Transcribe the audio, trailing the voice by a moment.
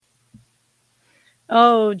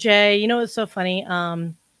Oh, Jay, you know what's so funny?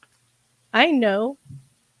 I know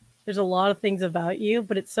there's a lot of things about you,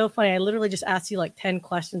 but it's so funny. I literally just asked you like 10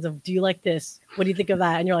 questions of, do you like this? What do you think of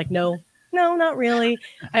that? And you're like, no, no, not really.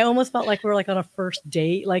 I almost felt like we were like on a first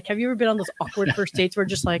date. Like, have you ever been on those awkward first dates where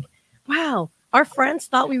just like, wow, our friends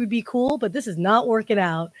thought we would be cool, but this is not working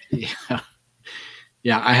out. Yeah.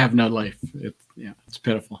 Yeah, I have no life. It's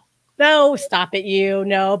pitiful. No, stop it, you.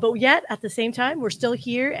 No, but yet at the same time, we're still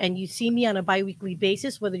here and you see me on a bi-weekly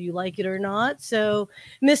basis, whether you like it or not. So,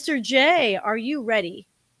 Mr. J, are you ready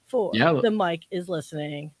for Yeah, The Mic is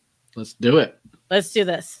Listening? let's do it. Let's do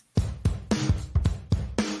this.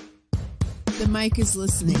 The mic is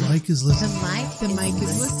listening. The mic is listening. The mic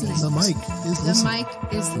is listening. The mic is The listening. mic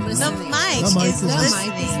is listening. The mic is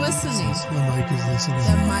listening. listening. The mic is listening.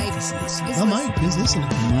 The mic is listening.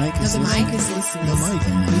 The mic is listening. The mic is listening. The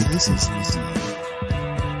mic is listening.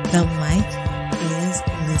 The mic is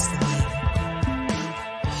listening.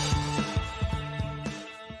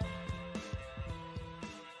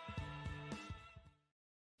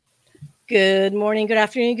 Good morning, good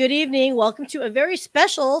afternoon, good evening. Welcome to a very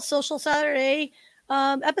special Social Saturday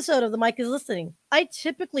episode of The Mic is Listening. I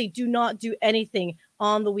typically do not do anything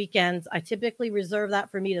on the weekends. I typically reserve that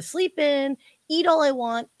for me to sleep in, eat all I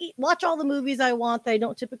want, watch all the movies I want that I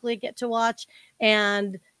don't typically get to watch,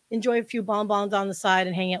 and enjoy a few bonbons on the side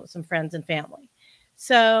and hang out with some friends and family.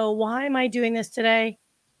 So why am I doing this today?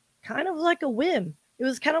 Kind of like a whim. It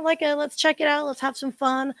was kind of like a let's check it out, let's have some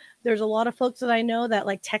fun. There's a lot of folks that I know that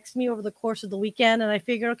like text me over the course of the weekend, and I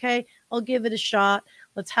figure, okay, I'll give it a shot.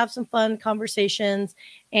 Let's have some fun conversations.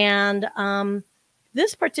 And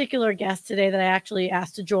this particular guest today that I actually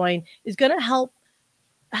asked to join is going to help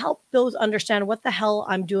those understand what the hell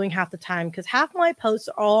I'm doing half the time, because half my posts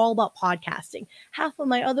are all about podcasting. Half of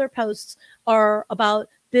my other posts are about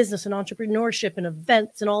business and entrepreneurship and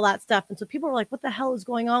events and all that stuff. And so people are like, what the hell is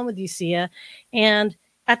going on with you, Sia? And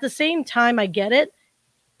at the same time, I get it.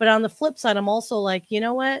 But on the flip side, I'm also like, you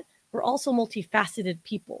know what? We're also multifaceted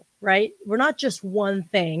people, right? We're not just one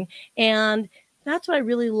thing. And that's what I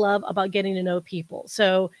really love about getting to know people.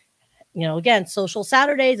 So, you know, again, Social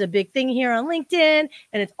Saturday is a big thing here on LinkedIn,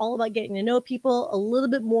 and it's all about getting to know people a little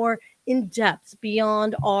bit more in depth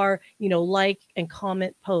beyond our, like and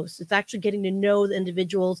comment posts. It's actually getting to know the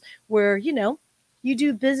individuals where, you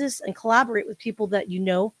do business and collaborate with people that you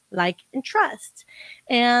know, like, and trust.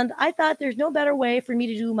 And I thought there's no better way for me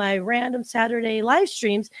to do my random Saturday live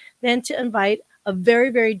streams than to invite a very,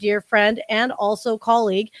 very dear friend and also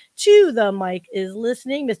colleague to The Mic is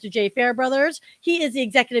Listening, Mr. Jay Fairbrother. He is the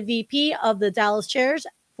Executive VP of the Dallas Chairs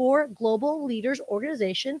for Global Leaders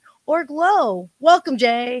Organization, or GLOW. Welcome,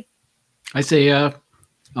 Jay. I say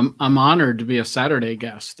I'm honored to be a Saturday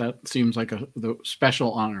guest. That seems like the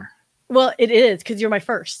special honor. Well, it is, because you're my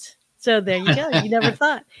first. So there you go. You never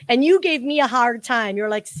thought. And you gave me a hard time. You're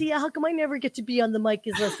like, Sia, how come I never get to be on The Mic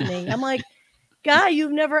is Listening? I'm like, guy,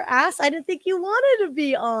 you've never asked. I didn't think you wanted to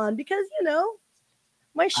be on because,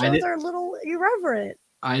 my shows are a little irreverent.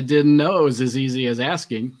 I didn't know it was as easy as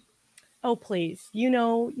asking. Oh, please.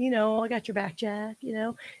 I got your back, Jack,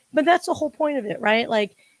 But that's the whole point of it, right?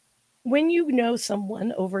 Like, when you know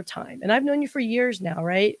someone over time, and I've known you for years now,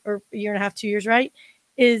 right? Or a year and a half, 2 years, right?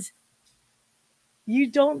 Is you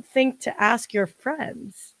don't think to ask your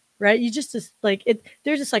friends, right? You just like it.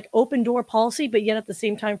 There's this like open door policy, but yet at the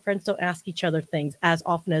same time, friends don't ask each other things as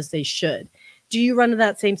often as they should. Do you run into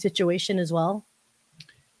that same situation as well?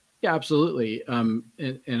 Yeah, absolutely. And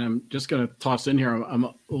I'm just going to toss in here. I'm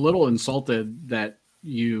a little insulted that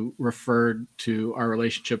you referred to our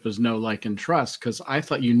relationship as know, like, and trust, because I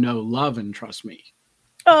thought you know, love, and trust me.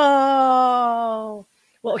 Oh,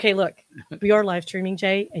 well, okay, look, we are live streaming,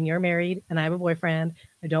 Jay, and you're married, and I have a boyfriend.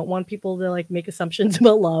 I don't want people to like make assumptions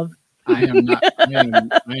about love. I am not.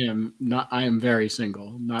 I am very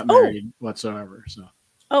single, not married whatsoever. So.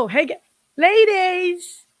 Oh, hey,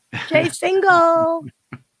 ladies, Jay's single.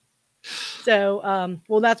 So,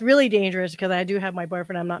 well, that's really dangerous because I do have my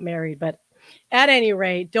boyfriend. I'm not married, but at any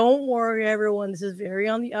rate, don't worry, everyone. This is very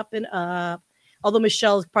on the up and up. Although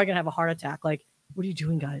Michelle's probably gonna have a heart attack. Like, what are you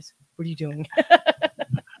doing, guys? What are you doing?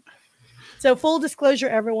 So full disclosure,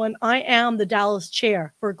 everyone, I am the Dallas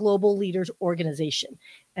chair for Global Leaders Organization.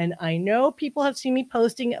 And I know people have seen me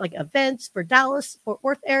posting like events for Dallas, Fort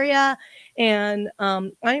Worth area. And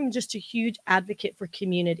I'm just a huge advocate for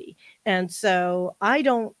community. And so I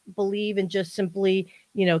don't believe in just simply,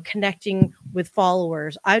 connecting with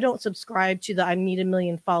followers. I don't subscribe to the I need 1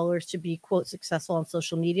 million followers to be, quote, successful on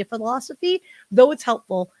social media philosophy, though it's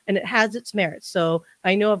helpful and it has its merits. So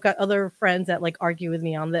I know I've got other friends that like argue with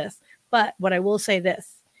me on this. But what I will say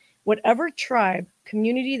this, whatever tribe,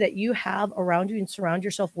 community that you have around you and surround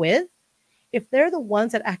yourself with, if they're the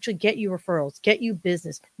ones that actually get you referrals, get you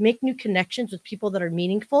business, make new connections with people that are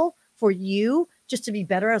meaningful for you just to be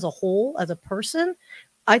better as a whole, as a person,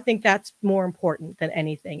 I think that's more important than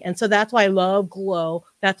anything. And so that's why I love Glow.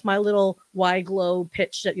 That's my little why Glow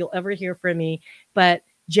pitch that you'll ever hear from me. But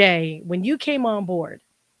Jay, when you came on board,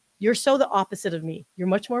 you're so the opposite of me. You're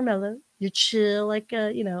much more mellow. You're chill, like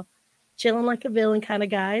a, chilling like a villain kind of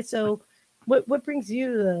guy. So what brings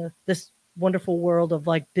you to this wonderful world of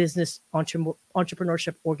like business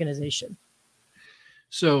entrepreneurship organization?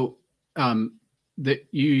 So that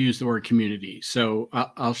you use the word community. So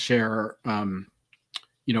I'll share,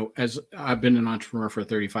 as I've been an entrepreneur for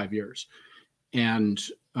 35 years, and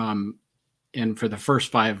for the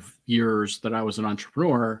first 5 years that I was an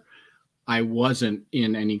entrepreneur, I wasn't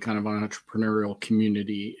in any kind of entrepreneurial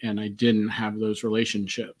community, and I didn't have those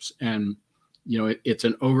relationships. And, it's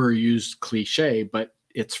an overused cliche, but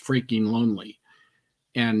it's freaking lonely.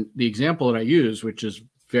 And the example that I use, which is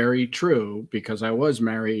very true because I was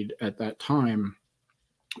married at that time,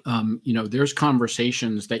 there's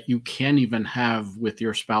conversations that you can't even have with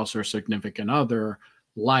your spouse or significant other,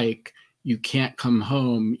 like you can't come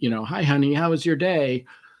home, hi, honey, how was your day?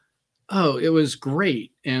 Oh, it was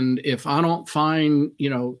great. And if I don't find,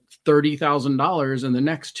 $30,000 in the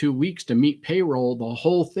next 2 weeks to meet payroll, the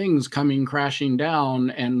whole thing's coming crashing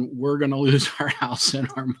down and we're going to lose our house and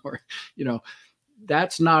our more,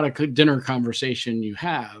 that's not a good dinner conversation you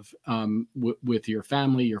have with your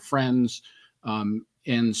family, your friends.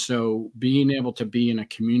 And so being able to be in a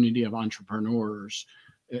community of entrepreneurs,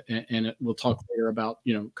 and we'll talk later about,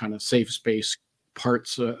 kind of safe space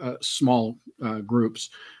parts, small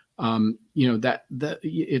groups, that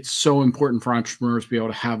it's so important for entrepreneurs to be able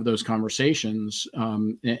to have those conversations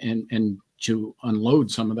and to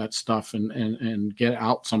unload some of that stuff and get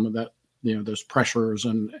out some of that, those pressures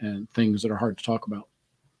and things that are hard to talk about.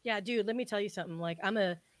 Yeah, dude, let me tell you something. Like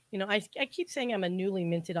I keep saying I'm a newly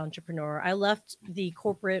minted entrepreneur. I left the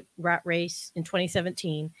corporate rat race in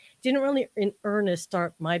 2017. Didn't really in earnest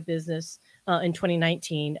start my business in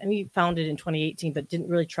 2019. I mean, founded in 2018, but didn't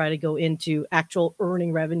really try to go into actual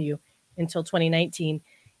earning revenue until 2019.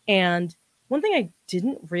 And one thing I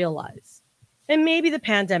didn't realize, and maybe the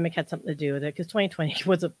pandemic had something to do with it because 2020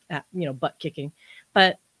 was butt kicking,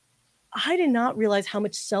 but I did not realize how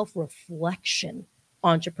much self-reflection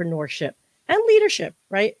entrepreneurship and leadership,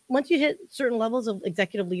 right? Once you hit certain levels of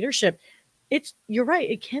executive leadership, you're right,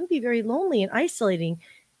 it can be very lonely and isolating.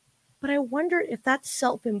 But I wonder if that's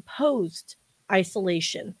self-imposed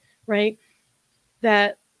isolation, right?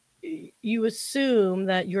 That you assume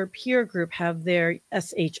that your peer group have their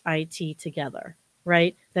SHIT together,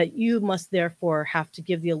 right? That you must therefore have to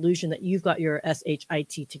give the illusion that you've got your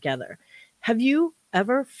SHIT together. Have you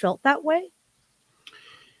ever felt that way?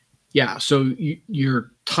 Yeah. So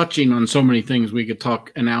you're touching on so many things. We could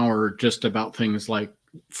talk an hour just about things like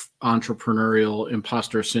entrepreneurial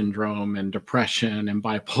imposter syndrome and depression and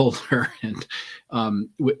bipolar. And,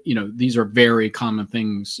 these are very common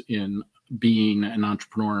things in being an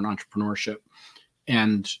entrepreneur and entrepreneurship.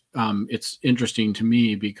 And it's interesting to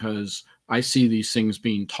me because I see these things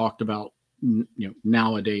being talked about,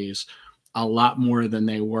 nowadays a lot more than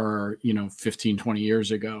they were, 15, 20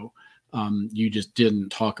 years ago. You just didn't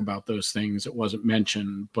talk about those things. It wasn't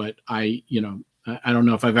mentioned, but I don't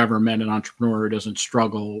know if I've ever met an entrepreneur who doesn't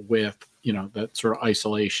struggle with, that sort of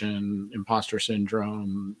isolation, imposter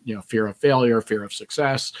syndrome, fear of failure, fear of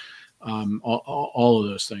success, all of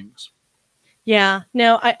those things. Yeah,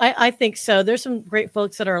 no, I think so. There's some great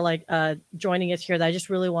folks that are like joining us here that I just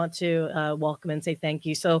really want to welcome and say thank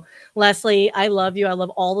you. So Leslie, I love you. I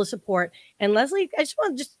love all the support. And Leslie, I just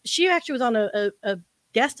want she actually was on a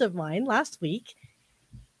guest of mine last week.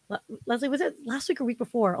 Leslie, was it last week or week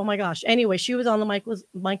before? Oh my gosh. Anyway, she was on the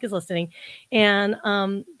Mike is listening. And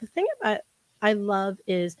the thing I love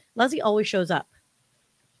is Leslie always shows up.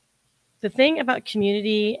 The thing about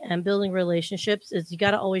community and building relationships is you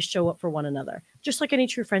got to always show up for one another, just like any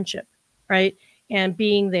true friendship, right? And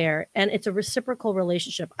being there. And it's a reciprocal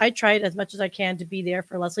relationship. I tried as much as I can to be there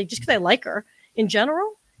for Leslie just because I like her in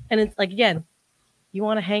general. And it's like, again, you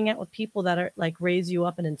want to hang out with people that are like raise you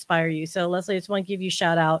up and inspire you. So Leslie, I just want to give you a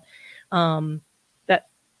shout out. That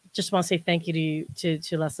just want to say thank you to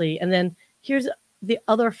Leslie. And then here's the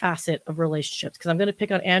other facet of relationships, because I'm going to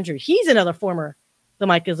pick on Andrew. He's another former The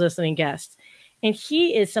Mike is Listening guest. And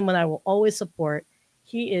he is someone I will always support.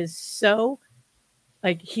 He is so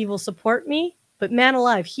he will support me, but man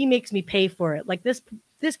alive, he makes me pay for it. Like this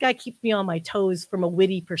guy keeps me on my toes from a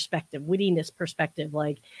wittiness perspective.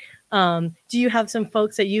 Like, Do you have some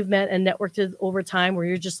folks that you've met and networked with over time where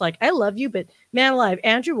you're just like, I love you, but man alive,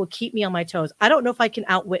 Andrew will keep me on my toes. I don't know if I can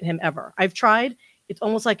outwit him ever. I've tried. It's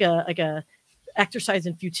almost like a exercise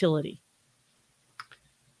in futility.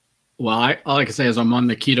 Well, all I can say is I'm on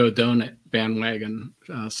the keto donut bandwagon.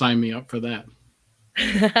 Sign me up for that.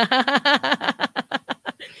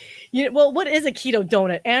 Well, what is a keto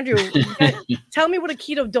donut, Andrew? Tell me what a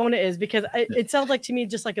keto donut is, because it sounds like to me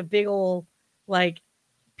just like a big old like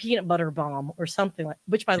peanut butter bomb or something like.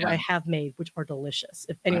 Which, by the way, I have made, which are delicious.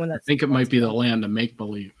 If anyone I think it might be the land of make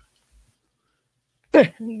believe.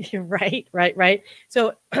 Right.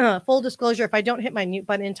 So, full disclosure: if I don't hit my mute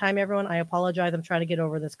button in time, everyone, I apologize. I'm trying to get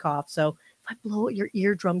over this cough. So, if I blow out your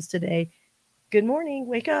eardrums today, good morning,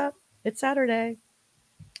 wake up. It's Saturday.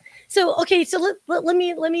 So, okay, so let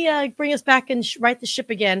me bring us back and right the ship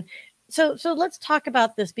again. So let's talk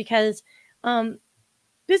about this, because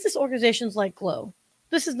business organizations like Glow,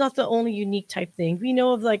 this is not the only unique type thing. We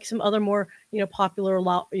know of like some other more popular,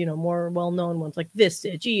 more well known ones like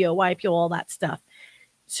Vista, Geo, YPO, all that stuff.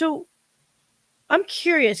 So I'm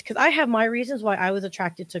curious, because I have my reasons why I was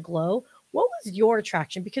attracted to Glow. What was your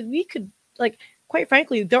attraction? Because we could, like, quite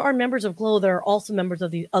frankly, there are members of Glow that are also members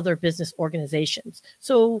of the other business organizations.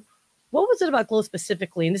 So what was it about Glow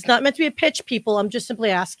specifically? And it's not meant to be a pitch, people. I'm just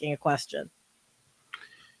simply asking a question.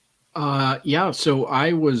 Yeah, so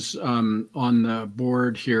I was on the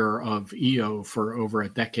board here of EO for over a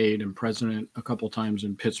decade and president a couple times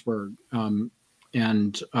in Pittsburgh.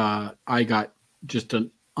 And I got just an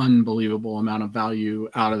unbelievable amount of value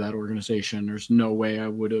out of that organization. There's no way I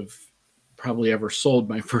would have probably ever sold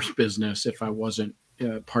my first business if I wasn't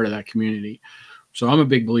part of that community. So I'm a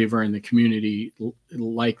big believer in the community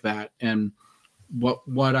like that. And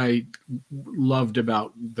what I loved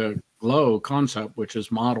about the Glow concept, which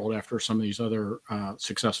is modeled after some of these other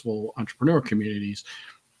successful entrepreneur communities,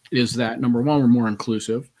 is that number one, we're more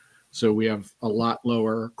inclusive. So we have a lot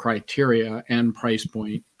lower criteria and price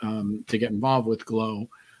point to get involved with Glow.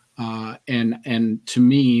 And to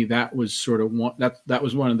me, that was sort of that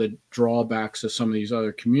was one of the drawbacks of some of these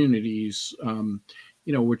other communities,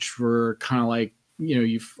 which were kind of like,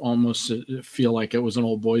 you almost feel like it was an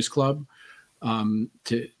old boys club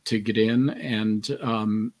to get in. And,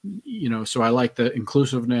 so I like the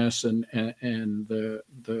inclusiveness and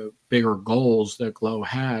the bigger goals that Glow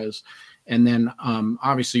has. And then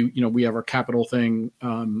obviously, we have our capital thing,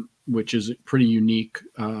 which is pretty unique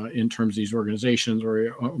in terms of these organizations,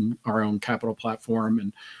 or our own capital platform,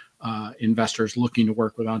 and investors looking to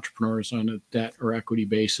work with entrepreneurs on a debt or equity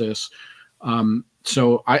basis.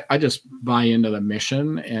 So I just buy into the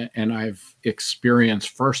mission, and I've experienced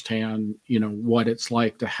firsthand, what it's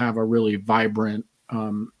like to have a really vibrant,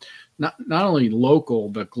 not only local,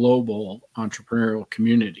 but global entrepreneurial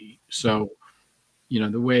community. So,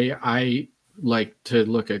 the way I like to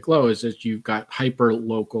look at Glow is that you've got hyper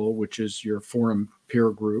local, which is your forum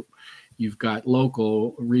peer group. You've got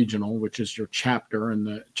local, regional, which is your chapter and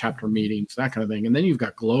the chapter meetings, that kind of thing. And then you've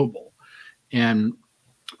got global. And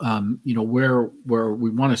where we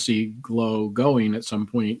want to see Glow going at some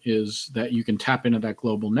point is that you can tap into that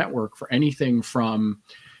global network for anything from,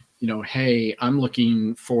 hey, I'm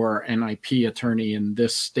looking for an IP attorney in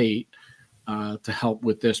this state to help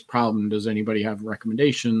with this problem. Does anybody have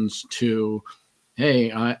recommendations? To,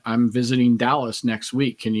 hey, I'm visiting Dallas next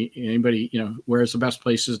week. Anybody, where's the best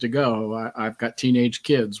places to go? I've got teenage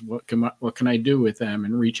kids. What can I do with them?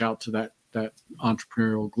 And reach out to that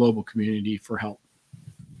entrepreneurial global community for help.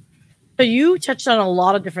 So you touched on a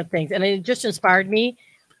lot of different things, and it just inspired me.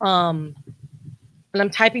 And I'm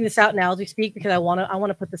typing this out now as we speak, because I want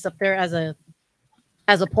to put this up there as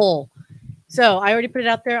a poll. So I already put it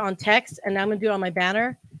out there on text, and now I'm going to do it on my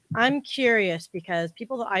banner. I'm curious, because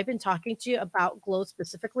people that I've been talking to about Glow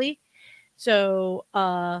specifically. So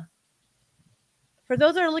for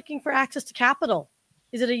those that are looking for access to capital,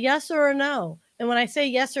 is it a yes or a no? And when I say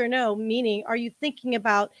yes or no, meaning, are you thinking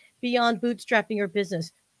about beyond bootstrapping your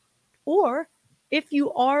business? Or if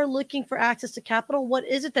you are looking for access to capital, what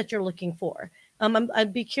is it that you're looking for?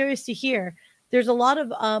 I'd be curious to hear. There's a lot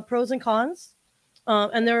of pros and cons.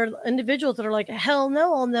 And there are individuals that are like, hell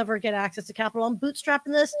no, I'll never get access to capital. I'm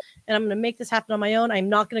bootstrapping this, and I'm going to make this happen on my own. I'm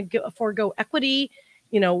not going to forego equity,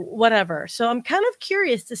 whatever. So I'm kind of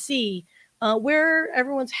curious to see where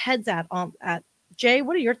everyone's head's at. Jay,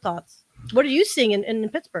 what are your thoughts? What are you seeing in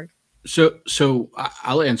Pittsburgh? So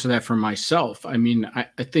I'll answer that for myself. I mean,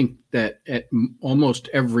 I think that at almost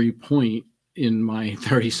every point in my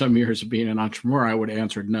 30-some years of being an entrepreneur, I would have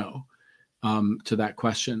answered no to that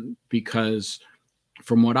question, because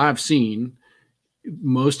from what I've seen,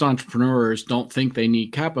 most entrepreneurs don't think they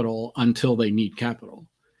need capital until they need capital.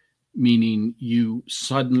 meaning you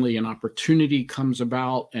suddenly an opportunity comes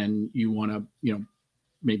about and you want to,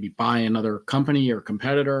 maybe buy another company or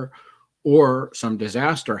competitor, or some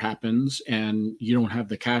disaster happens and you don't have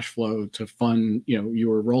the cash flow to fund, you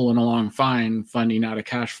were rolling along fine, funding out of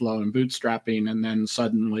cash flow and bootstrapping. And then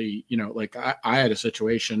suddenly, like I had a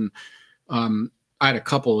situation, I had a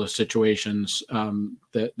couple of situations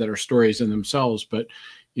that are stories in themselves, but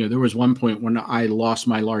there was one point when I lost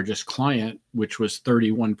my largest client, which was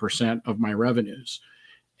 31% of my revenues.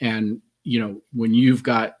 And, when you've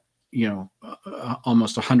got,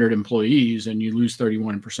 almost 100 employees and you lose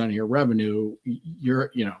 31% of your revenue,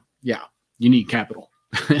 you're, you need capital.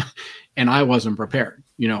 And I wasn't prepared.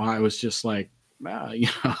 I was just like, like,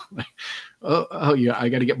 oh, yeah, I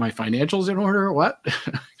got to get my financials in order. What?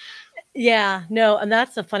 Yeah, no, and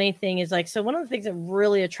that's the funny thing is like, so one of the things that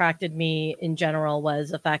really attracted me in general was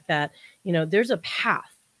the fact that, there's a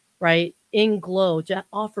path, right, in Glow to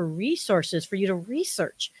offer resources for you to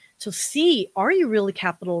research, to see, are you really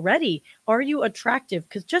capital ready? Are you attractive?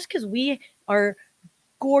 Because just because we are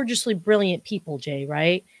gorgeously brilliant people, Jay,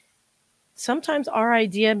 right? Sometimes our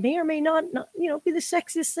idea may or may not, be the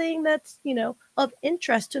sexiest thing that's, of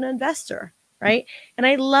interest to an investor, right? And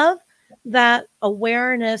I love that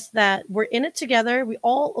awareness that we're in it together. We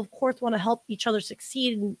all, of course, want to help each other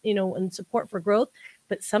succeed and, and support for growth.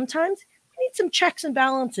 But sometimes we need some checks and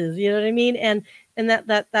balances, you know what I mean? And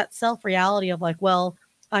that self-reality of like, well,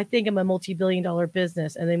 I think I'm a multi-billion-dollar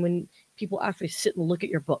business. And then when people actually sit and look at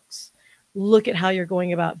your books, look at how you're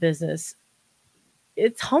going about business,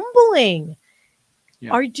 it's humbling.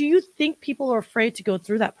 Yeah. Do you think people are afraid to go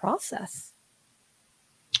through that process?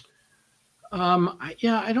 I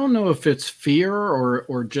don't know if it's fear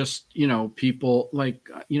or just, people like,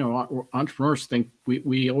 entrepreneurs think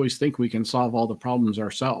we always think we can solve all the problems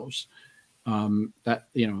ourselves. That,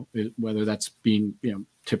 whether that's being,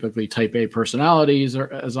 typically type A personalities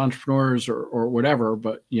or as entrepreneurs or whatever,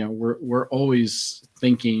 but, we're always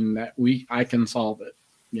thinking that I can solve it.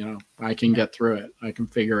 I can get through it. I can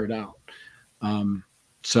figure it out.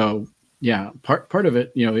 So yeah, part of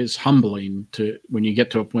it, is humbling to when you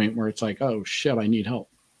get to a point where it's like, oh shit, I need help.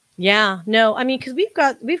 Yeah, no, I mean, because we've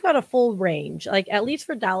got a full range. Like at least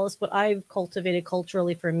for Dallas, what I've cultivated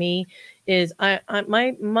culturally for me is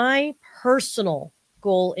my personal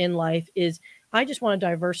goal in life is I just want a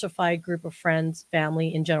diversified group of friends,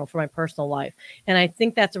 family in general for my personal life, and I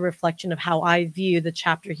think that's a reflection of how I view the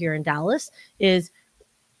chapter here in Dallas is,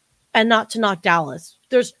 and not to knock Dallas.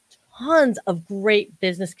 There's tons of great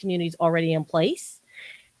business communities already in place,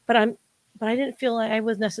 but I didn't feel like I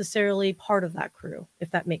was necessarily part of that crew, if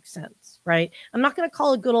that makes sense, right? I'm not going to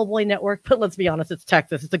call it good old boy network, but let's be honest, it's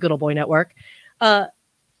Texas. It's a good old boy network. But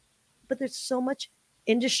there's so much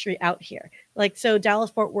industry out here. Like, so Dallas,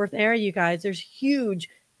 Fort Worth area, you guys, there's huge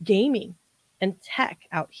gaming and tech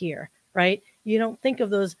out here, right? You don't think of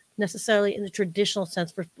those necessarily in the traditional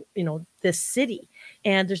sense for, this city.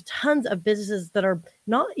 And there's tons of businesses that are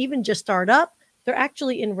not even just startup. They're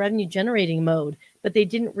actually in revenue generating mode, but they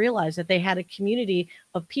didn't realize that they had a community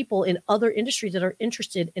of people in other industries that are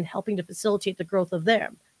interested in helping to facilitate the growth of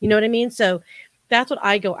them. You know what I mean? So that's what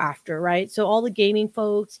I go after, right? So all the gaming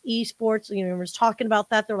folks, esports, was talking about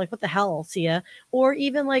that. They're like, what the hell, Sia? Or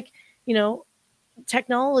even like,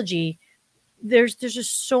 technology. There's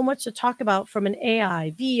just so much to talk about from an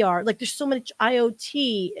AI, VR, like there's so much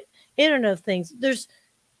IoT, Internet of Things. There's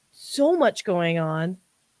so much going on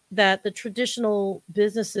that the traditional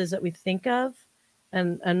businesses that we think of,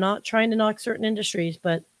 and I'm not trying to knock certain industries,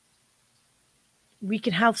 but we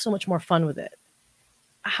can have so much more fun with it.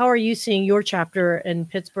 How are you seeing your chapter in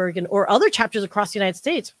Pittsburgh or other chapters across the United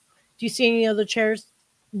States? Do you see any other chairs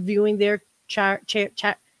viewing their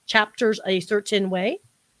chapters a certain way?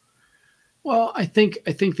 Well, I think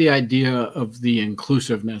the idea of the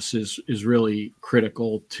inclusiveness is really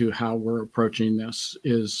critical to how we're approaching this,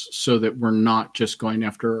 is so that we're not just going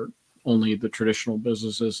after only the traditional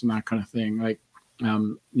businesses and that kind of thing. Like,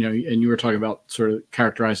 and you were talking about sort of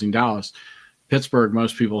characterizing Dallas. Pittsburgh,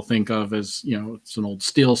 most people think of as, it's an old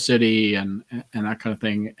steel city and that kind of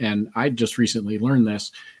thing. And I just recently learned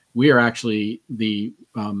this. We are actually the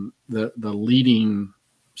leading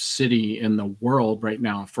city in the world right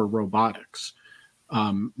now for robotics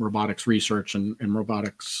research and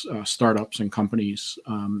robotics startups and companies,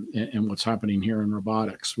 and what's happening here in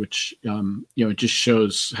robotics, which it just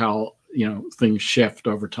shows how things shift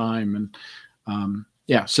over time. And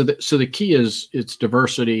so the key is it's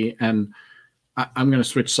diversity. And I'm going to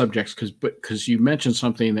switch subjects because you mentioned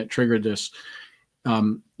something that triggered this.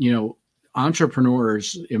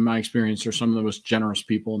 Entrepreneurs, in my experience, are some of the most generous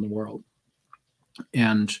people in the world.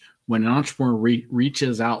 And when an entrepreneur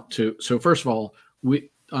reaches out to, so first of all,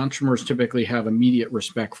 entrepreneurs typically have immediate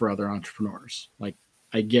respect for other entrepreneurs. Like,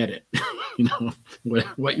 I get it, you know,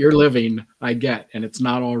 what you're living, I get, and it's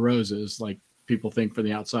not all roses like people think from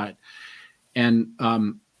the outside. And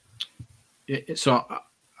so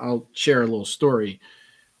I'll share a little story.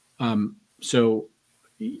 So,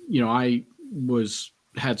 you know, I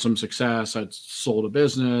had some success. I'd sold a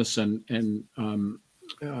business, and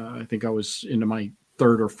I think I was into my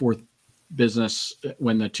third or fourth business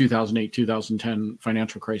when the 2008-2010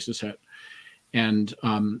 financial crisis hit. And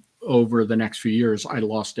over the next few years, I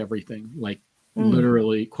lost everything. Like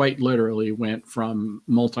literally, quite literally, went from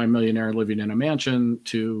multimillionaire living in a mansion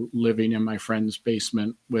to living in my friend's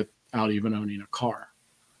basement without even owning a car.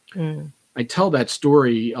 I tell that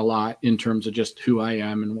story a lot in terms of just who I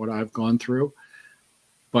am and what I've gone through.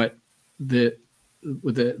 But the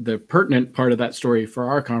pertinent part of that story for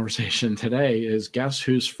our conversation today is, guess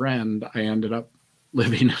whose friend I ended up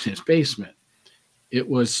living in his basement? It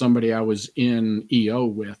was somebody I was in EO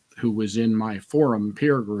with, who was in my forum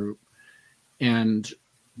peer group, and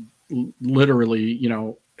literally, you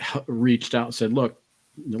know, reached out and said, look,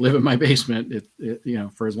 you live in my basement, you know,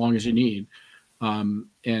 for as long as you need. And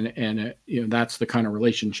you know, that's the kind of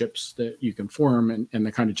relationships that you can form, and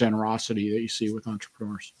the kind of generosity that you see with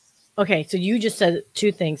entrepreneurs. Okay, so you just said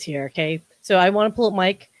two things here. Okay, so I want to pull up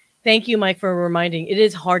Mike. Thank you, Mike, for reminding. It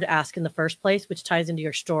is hard to ask in the first place, which ties into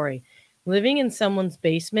your story. Living in someone's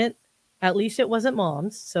basement, at least it wasn't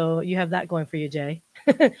mom's, so you have that going for you, Jay.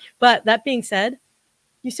 But that being said,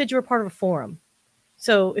 you said you were part of a forum.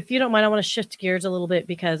 So if you don't mind, I want to shift gears a little bit,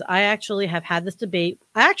 because I actually have had this debate.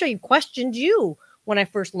 I actually questioned you when I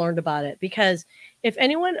first learned about it, because if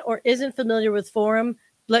anyone or isn't familiar with forum,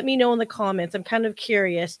 let me know in the comments. I'm kind of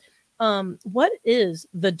curious. What is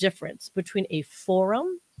the difference between a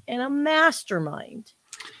forum and a mastermind?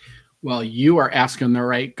 Well, you are asking the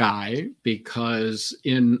right guy, because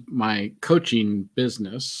in my coaching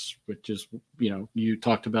business, which is, you know, you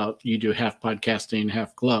talked about, you do half podcasting,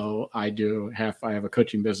 half Glow. I have a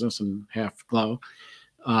coaching business and half Glow.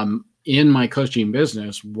 In my coaching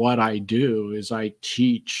business, what I do is I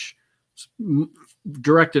teach,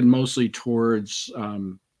 directed mostly towards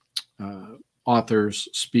authors,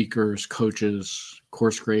 speakers, coaches,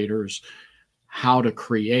 course creators, how to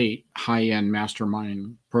create high-end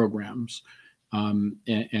mastermind programs,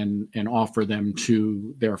 and offer them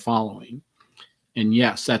to their following. And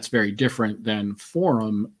yes, that's very different than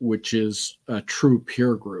forum, which is a true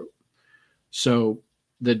peer group. So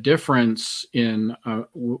the difference in a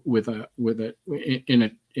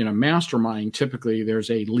mastermind, typically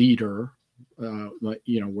there's a leader,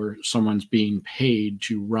 you know, where someone's being paid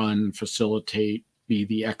to run, facilitate, be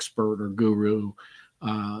the expert or guru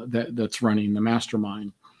that's running the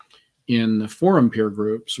mastermind. In the forum peer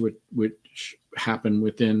groups, which happen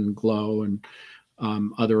within Glow and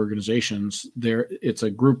other organizations, it's a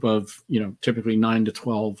group of, you know, typically 9 to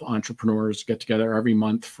 12 entrepreneurs get together every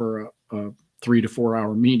month for a 3 to 4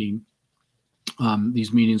 hour meeting.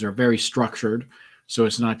 These meetings are very structured, so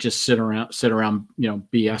it's not just sit around, you know,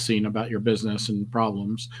 BSing about your business and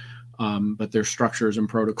problems, but there's structures and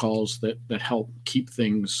protocols that help keep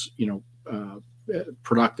things, you know,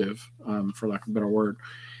 productive, for lack of a better word.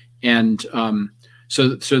 And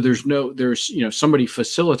so there's you know, somebody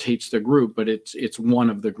facilitates the group, but it's one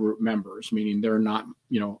of the group members, meaning they're not,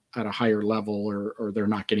 you know, at a higher level, or they're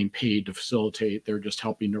not getting paid to facilitate. They're just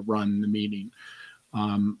helping to run the meeting.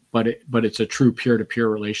 But it's a true peer-to-peer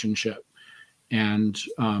relationship, and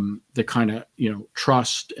the kind of, you know,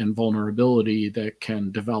 trust and vulnerability that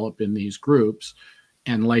can develop in these groups,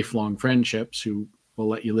 and lifelong friendships who will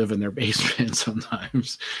let you live in their basement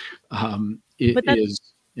sometimes.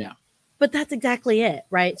 But that's exactly it,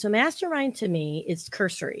 right? So mastermind to me is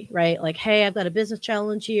cursory, right? Like, hey, I've got a business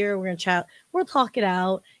challenge here. We're going to chat. We'll talk it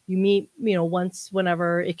out. You meet, you know, once,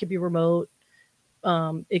 whenever. It could be remote.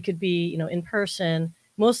 It could be, you know, in person.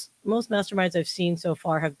 Most masterminds I've seen so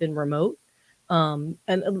far have been remote. And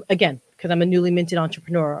again, because I'm a newly minted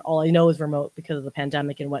entrepreneur, all I know is remote because of the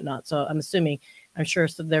pandemic and whatnot. So I'm sure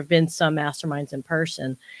so there have been some masterminds in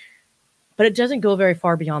person, but it doesn't go very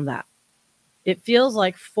far beyond that. It feels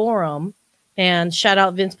like forum, and shout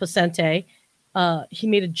out Vince Placente. He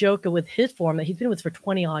made a joke with his forum that he's been with for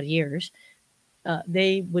 20 odd years.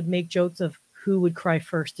 They would make jokes of who would cry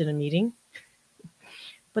first in a meeting.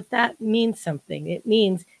 But that means something. It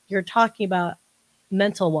means you're talking about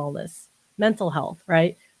mental wellness, mental health,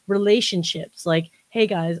 right? Relationships. Like, hey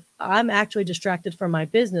guys, I'm actually distracted from my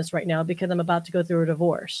business right now because I'm about to go through a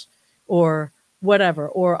divorce, or whatever,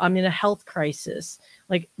 or I'm in a health crisis.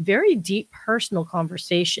 Like, very deep personal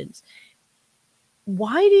conversations.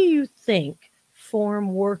 Why do you think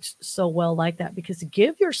forum works so well like that? Because to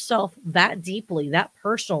give yourself that deeply, that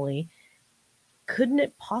personally, couldn't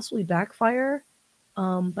it possibly backfire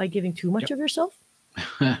by giving too much of yourself?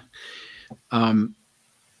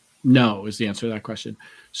 No is the answer to that question.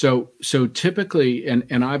 So typically,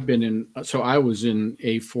 and I've been in, so I was in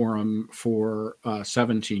a forum for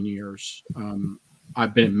 17 years.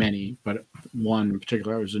 I've been in many, but one in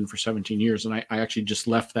particular I was in for 17 years. And I actually just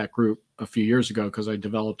left that group a few years ago because I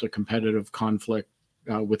developed a competitive conflict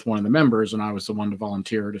with one of the members, and I was the one to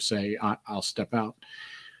volunteer to say, I'll step out.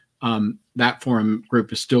 That forum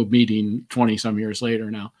group is still meeting 20 some years later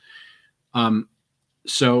now.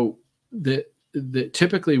 So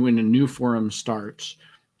typically when a new forum starts,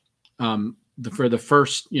 for the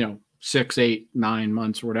first 6, 8, 9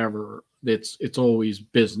 months or whatever, it's always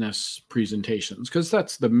business presentations, because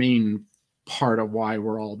that's the main part of why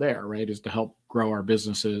we're all there, right? Is to help grow our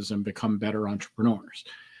businesses and become better entrepreneurs.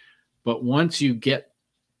 But once you get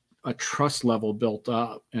a trust level built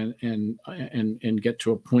up and get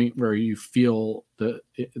to a point where you feel the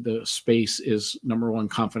space is, number one,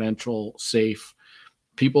 confidential, safe,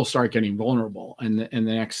 people start getting vulnerable. And the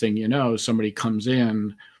next thing you know, somebody comes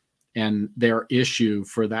in and their issue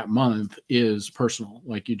for that month is personal,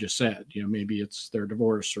 like you just said. Maybe it's their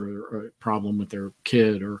divorce or a problem with their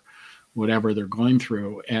kid or whatever they're going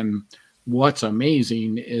through. And what's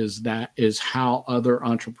amazing is how other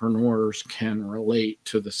entrepreneurs can relate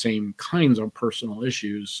to the same kinds of personal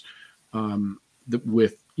issues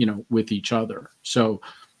with each other. So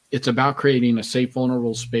it's about creating a safe,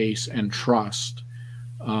 vulnerable space and trust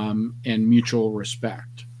and mutual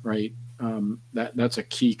respect, right? That's a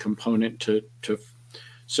key component to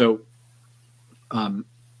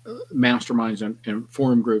masterminds and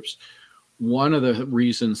forum groups. One of the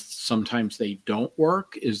reasons sometimes they don't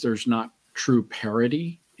work is there's not true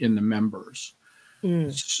parity in the members.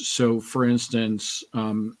 So for instance,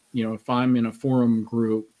 if I'm in a forum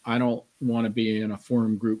group, I don't want to be in a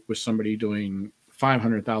forum group with somebody doing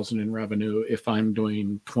 500,000 in revenue if I'm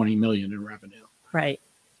doing 20 million in revenue. Right.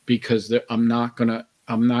 Because I'm not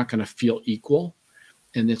gonna feel equal,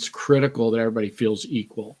 and it's critical that everybody feels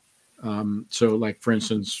equal. So, like for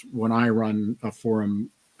instance, when I run a forum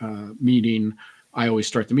meeting, I always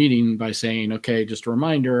start the meeting by saying, "Okay, just a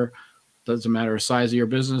reminder: doesn't matter the size of your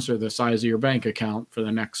business or the size of your bank account. For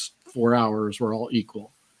the next 4 hours, we're all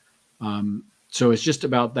equal." So it's just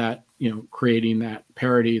about that, creating that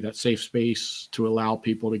parity, that safe space to allow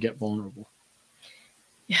people to get vulnerable.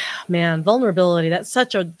 Yeah, man, vulnerability, that's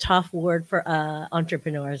such a tough word for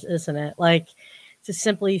entrepreneurs, isn't it? Like, to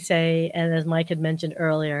simply say, and as Mike had mentioned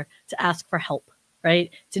earlier, to ask for help, right?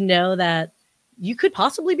 To know that you could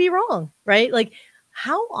possibly be wrong, right? Like,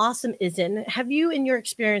 how awesome is it? And have you, in your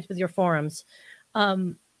experience with your forums,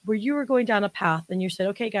 where you were going down a path and you said,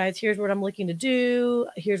 okay, guys, here's what I'm looking to do.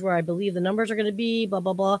 Here's where I believe the numbers are going to be, blah,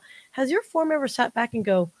 blah, blah. Has your forum ever sat back and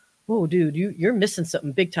go, whoa, dude, you're missing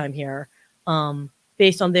something big time here,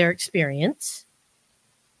 based on their experience?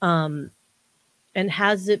 And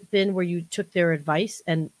has it been where you took their advice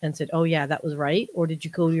and said, oh, yeah, that was right? Or did you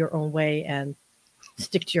go your own way and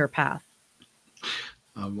stick to your path?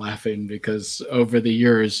 I'm laughing because over the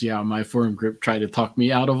years, my forum group tried to talk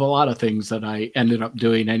me out of a lot of things that I ended up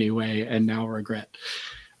doing anyway and now regret.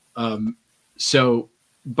 So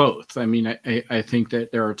both. I mean, I think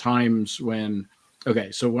that there are times when,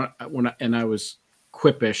 so when I was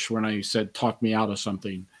quippish when I said talk me out of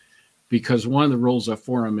something, because one of the rules of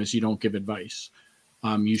forum is you don't give advice.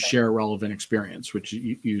 You share relevant experience, which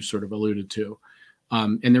you sort of alluded to.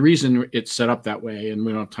 And the reason it's set up that way, and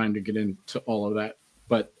we don't have time to get into all of that,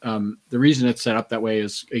 but the reason it's set up that way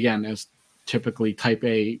is, again, as typically type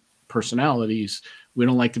A personalities, we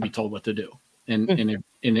don't like to be told what to do. And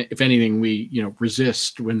if anything, we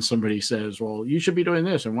resist when somebody says, well, you should be doing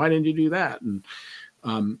this, and why didn't you do that? And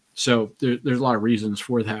so there's a lot of reasons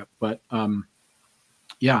for that. But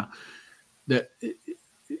that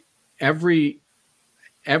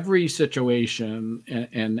every situation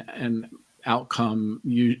and outcome,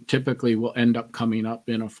 you typically will end up coming up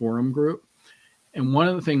in a forum group. And one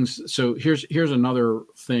of the things, so here's another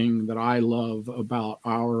thing that I love about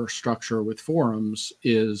our structure with forums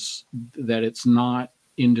is that it's not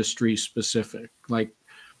industry specific. Like,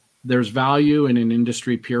 there's value in an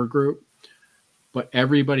industry peer group, but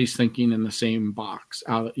everybody's thinking in the same box,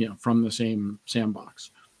 from the same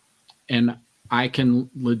sandbox. And I can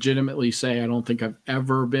legitimately say I don't think I've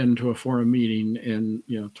ever been to a forum meeting in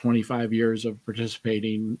 25 years of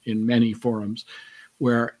participating in many forums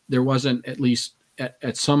where there wasn't at least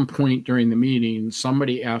at some point during the meeting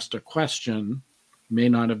somebody asked a question may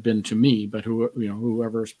not have been to me, but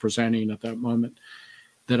whoever's presenting at that moment,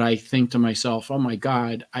 that I think to myself, oh my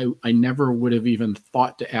God, I never would have even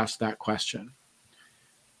thought to ask that question,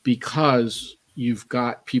 because you've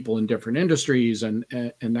got people in different industries and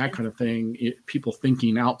that kind of thing, people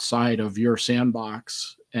thinking outside of your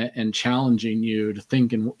sandbox and challenging you to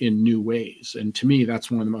think in new ways. And to me, that's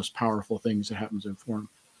one of the most powerful things that happens in Forum.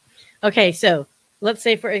 Okay, so let's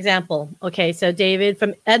say, for example, okay, so David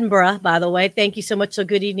from Edinburgh, by the way, thank you so much. So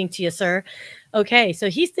good evening to you, sir. Okay, so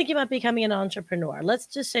he's thinking about becoming an entrepreneur. Let's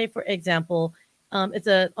just say, for example, it's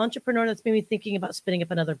an entrepreneur that's maybe thinking about spinning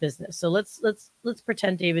up another business. So let's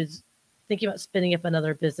pretend David's thinking about spinning up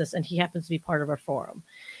another business, and he happens to be part of our forum.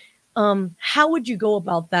 How would you go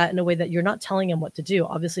about that in a way that you're not telling him what to do?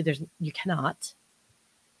 Obviously, you cannot.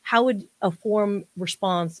 How would a forum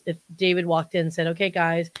response if David walked in and said, "Okay,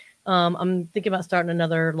 guys, I'm thinking about starting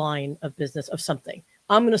another line of business of something.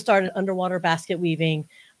 I'm going to start an underwater basket weaving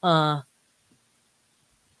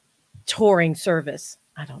touring service."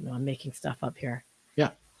 I don't know. I'm making stuff up here.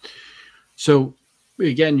 Yeah. So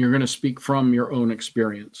again, you're going to speak from your own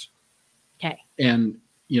experience. Okay. And,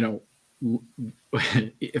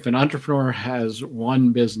 if an entrepreneur has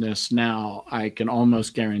one business now, I can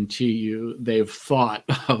almost guarantee you they've thought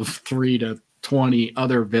of 3 to 20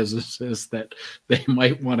 other businesses that they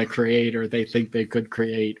might want to create, or they think they could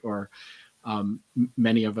create, or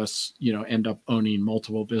many of us, end up owning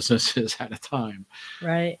multiple businesses at a time.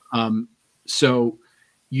 Right. So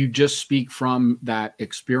you just speak from that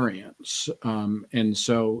experience. And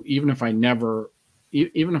so even if I never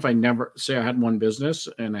say I had one business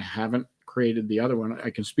and I haven't created the other one, I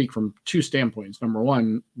can speak from 2 standpoints. Number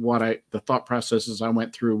one, the thought processes I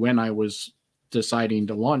went through when I was deciding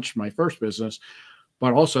to launch my first business,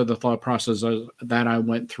 but also the thought process that I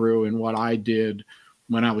went through and what I did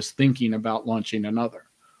when I was thinking about launching another.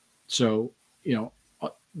 So,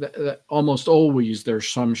 that almost always there's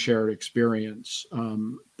some shared experience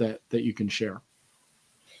that you can share.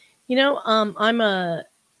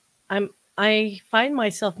 I find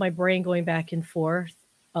myself, my brain going back and forth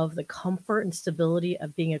of the comfort and stability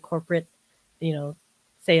of being a corporate,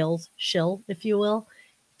 sales shill, if you will,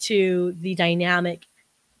 to the dynamic,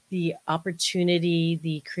 the opportunity,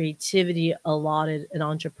 the creativity allotted an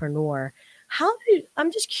entrepreneur.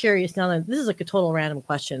 I'm just curious now that this is like a total random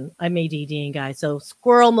question. I'm ADDing, guys. So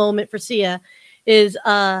squirrel moment for Sia is,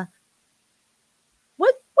 what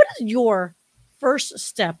is your first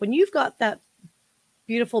step when you've got that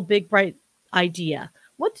beautiful, big, bright idea?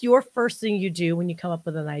 What's your first thing you do when you come up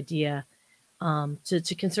with an idea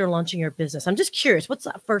to consider launching your business? I'm just curious. What's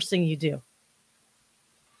that first thing you do?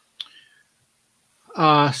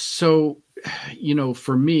 So,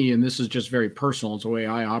 for me, and this is just very personal, it's the way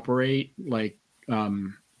I operate. Like, I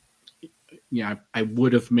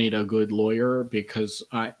would have made a good lawyer because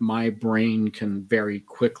my brain can very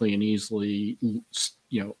quickly and easily,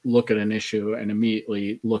 look at an issue and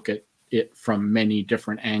immediately look at it from many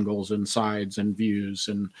different angles and sides and views.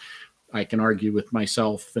 And I can argue with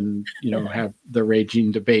myself and, have the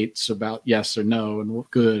raging debates about yes or no and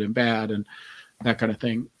good and bad and that kind of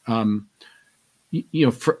thing. I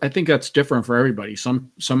think that's different for everybody.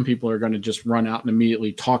 Some people are going to just run out and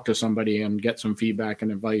immediately talk to somebody and get some feedback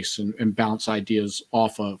and advice and bounce ideas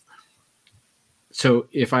off of. So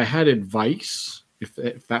if I had advice,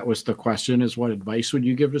 if that was the question, is what advice would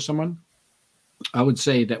you give to someone? I would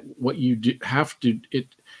say that what you have to,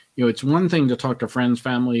 it's one thing to talk to friends,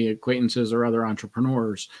 family, acquaintances, or other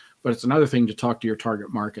entrepreneurs, but it's another thing to talk to your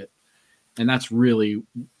target market. And that's really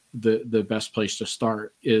the best place to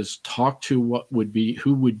start, is talk to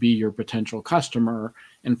who would be your potential customer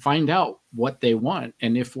and find out what they want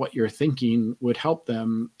and if what you're thinking would help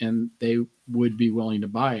them and they would be willing to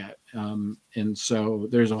buy it. And so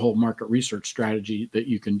there's a whole market research strategy that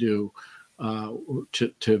you can do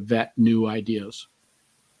to vet new ideas.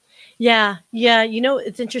 Yeah.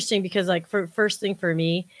 It's interesting because first thing for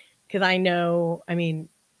me, because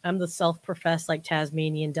I'm the self-professed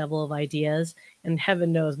Tasmanian devil of ideas, and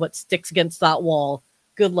heaven knows what sticks against that wall.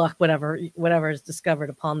 Good luck, whatever is discovered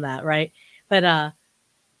upon that, right? But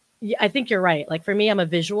I think you're right. For me, I'm a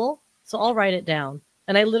visual, so I'll write it down,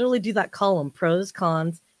 and I literally do that column: pros,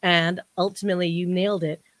 cons, and ultimately, you nailed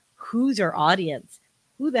it. Who's your audience?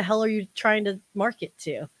 Who the hell are you trying to market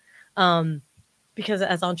to? Because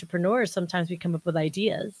as entrepreneurs, sometimes we come up with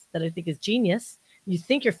ideas that I think is genius. You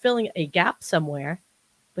think you're filling a gap somewhere,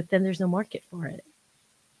 but then there's no market for it.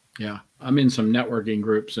 Yeah. I'm in some networking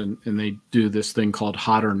groups and they do this thing called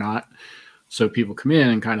Hot or Not. So people come in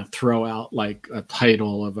and kind of throw out a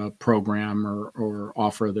title of a program or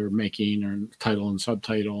offer they're making, or title and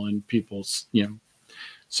subtitle, and people,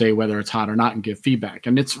 say whether it's hot or not and give feedback.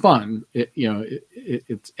 And it's fun.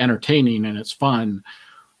 It's entertaining and it's fun.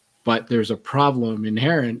 But there's a problem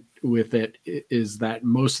inherent with it, is that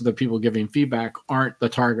most of the people giving feedback aren't the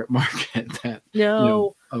target market that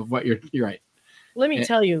of what you're right. Let me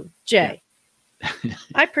tell you, Jay,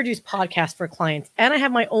 I produce podcasts for clients and I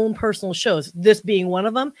have my own personal shows, this being one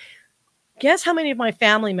of them. Guess how many of my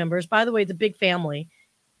family members, by the way, it's a big family,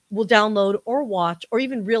 will download or watch or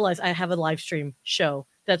even realize I have a live stream show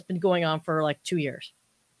that's been going on for like 2 years.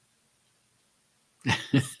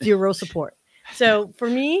 Zero support. So for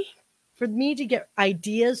me to get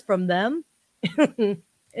ideas from them,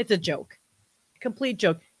 it's a joke, complete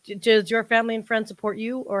joke. Does your family and friends support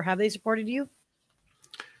you, or have they supported you?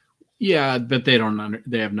 Yeah, but they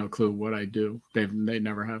have no clue what I do. They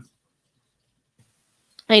never have.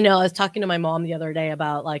 I know. I was talking to my mom the other day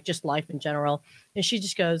about like just life in general. And she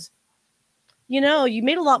just goes, you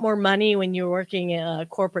made a lot more money when you were working in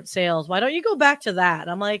corporate sales. Why don't you go back to that?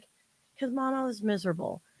 I'm like, because Mom, I was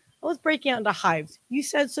miserable. I was breaking out into hives. You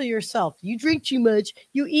said so yourself. You drink too much.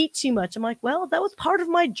 You eat too much. I'm like, well, that was part of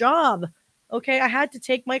my job. Okay. I had to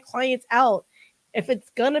take my clients out. If it's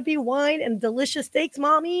going to be wine and delicious steaks,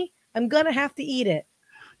 Mommy, I'm going to have to eat it.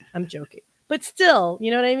 I'm joking. But still,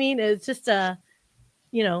 you know what I mean? It's just the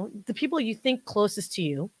people you think closest to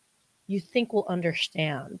you, you think will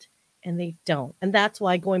understand, and they don't. And that's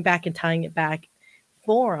why going back and tying it back,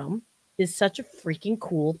 forum is such a freaking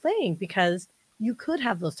cool thing, because you could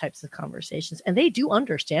have those types of conversations and they do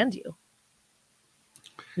understand you.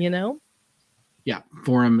 Yeah,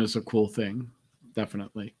 forum is a cool thing.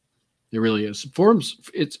 Definitely. It really is. Forums,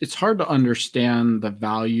 it's hard to understand the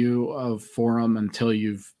value of forum until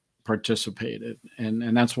you've participated.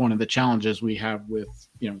 And that's one of the challenges we have with,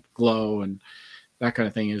 Glow and that kind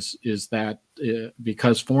of thing is that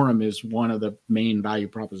because forum is one of the main value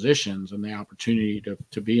propositions and the opportunity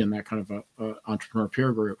to be in that kind of a entrepreneur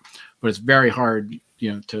peer group, but it's very hard,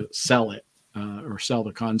 to sell it or sell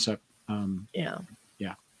the concept. Yeah.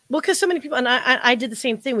 Well, because so many people, and I did the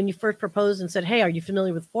same thing when you first proposed and said, hey, are you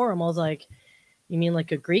familiar with forum? I was like, you mean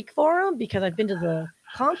like a Greek forum? Because I've been to the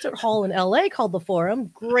concert hall in LA called the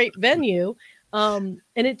Forum, great venue. And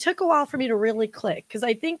it took a while for me to really click, because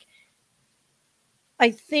I think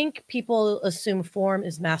people assume forum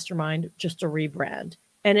is mastermind, just a rebrand,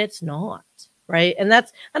 and it's not. Right. And I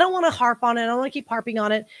don't want to harp on it. I don't want to keep harping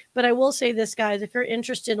on it, but I will say this, guys, if you're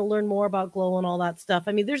interested to learn more about Glow and all that stuff,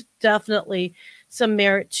 I mean, there's definitely some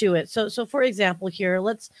merit to it. So for example, here,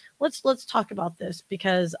 let's talk about this,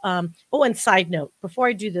 because, and side note, before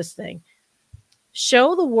I do this thing,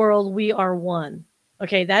 show the world we are one.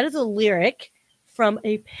 Okay. That is a lyric from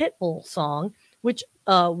a Pitbull song, which,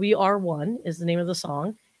 We Are One is the name of the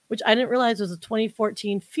song, which I didn't realize was a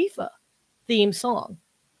 2014 FIFA theme song.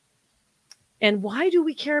 And why do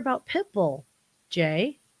we care about Pitbull,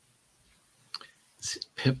 Jay?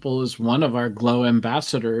 Pitbull is one of our Glow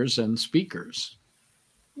ambassadors and speakers.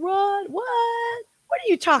 What? What are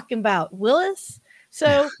you talking about, Willis? So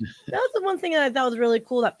that was the one thing that I thought was really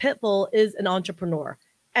cool, that Pitbull is an entrepreneur.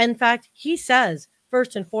 In fact, he says,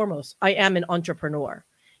 first and foremost, I am an entrepreneur.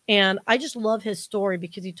 And I just love his story,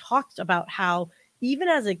 because he talks about how even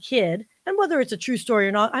as a kid, and whether it's a true story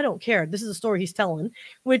or not, I don't care. This is a story he's telling,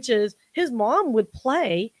 which is his mom would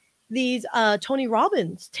play these Tony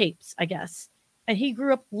Robbins tapes, I guess. And he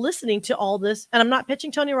grew up listening to all this. And I'm not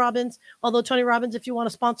pitching Tony Robbins, although Tony Robbins, if you want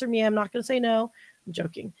to sponsor me, I'm not going to say no. I'm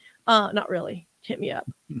joking. Not really. Hit me up.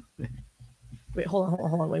 Wait, hold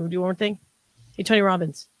on. Wait, we'll do one more thing. Hey, Tony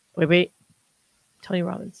Robbins. Wait. Tony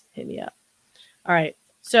Robbins, hit me up. All right.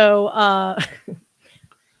 So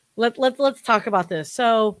let's talk about this.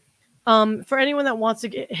 So for anyone that wants to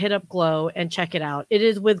hit up Glow and check it out, it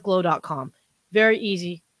is with glow.com. Very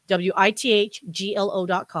easy.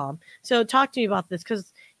 WITHGLO.com. So talk to me about this,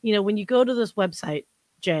 because, when you go to this website,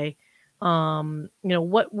 Jay,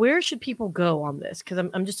 where should people go on this? Because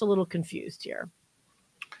I'm just a little confused here.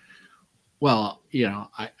 Well,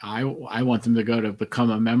 I want them to go to become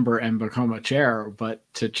a member and become a chair, but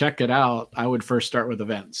to check it out, I would first start with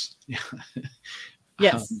events.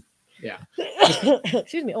 Yes. Yeah.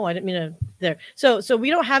 Excuse me. Oh, I didn't mean to there. So we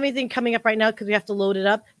don't have anything coming up right now, because we have to load it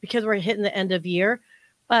up, because we're hitting the end of year.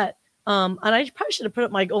 But and I probably should have put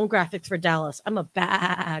up my own graphics for Dallas. I'm a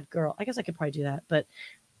bad girl. I guess I could probably do that. But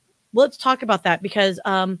let's talk about that, because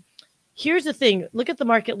here's the thing. Look at the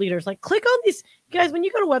market leaders. Like, click on these guys. When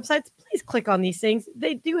you go to websites, please click on these things.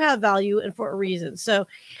 They do have value, and for a reason. So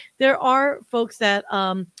there are folks that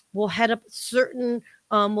will head up certain,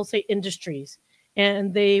 we'll say, industries.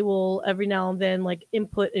 And they will every now and then like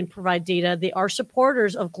input and provide data. They are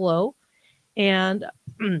supporters of Glow, and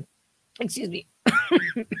excuse me,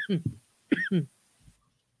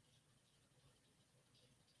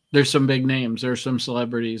 There's some big names. There's some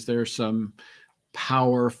celebrities. There's some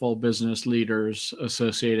powerful business leaders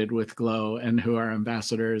associated with Glow and who are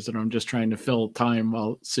ambassadors. And I'm just trying to fill time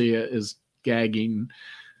while Sia is gagging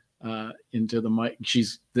into the mic.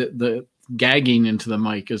 She's the gagging into the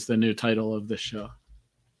mic is the new title of the show.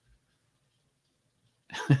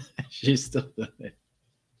 She's still doing it.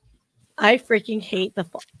 I freaking hate the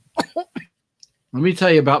fall. Let me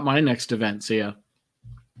tell you about my next event, Sia.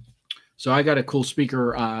 So I got a cool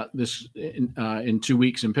speaker in 2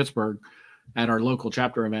 weeks in Pittsburgh at our local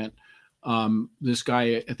chapter event. This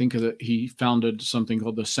guy, I think he founded something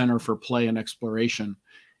called the Center for Play and Exploration.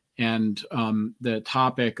 And the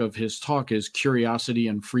topic of his talk is curiosity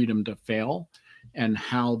and freedom to fail, and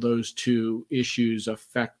how those two issues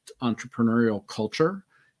affect entrepreneurial culture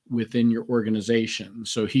within your organization.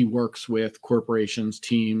 So he works with corporations,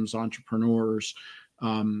 teams, entrepreneurs,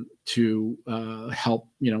 to help,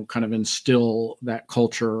 kind of instill that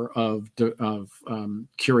culture of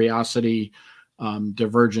curiosity,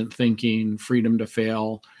 divergent thinking, freedom to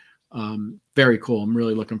fail. Very cool. I'm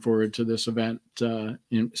really looking forward to this event. So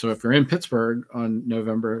if you're in Pittsburgh on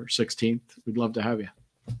November 16th, we'd love to have you.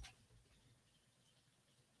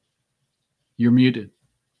 You're muted.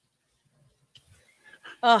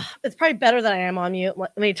 It's probably better that I am on mute.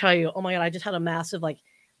 Let me tell you. Oh my God, I just had a massive,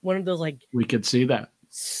 one of those we could see that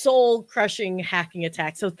soul crushing hacking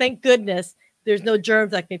attacks. So thank goodness there's no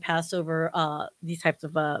germs that can be passed over these types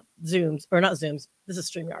of Zooms, or not Zooms. This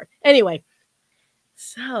is StreamYard. Anyway,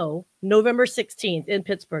 so November 16th in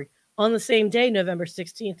Pittsburgh. On the same day, November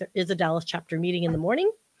 16th, there is a Dallas chapter meeting in the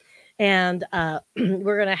morning. And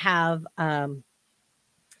we're going to have,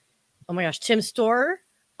 Tim Storer,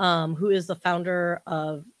 who is the founder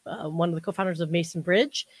of one of the co-founders of Mason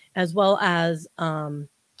Bridge, as well as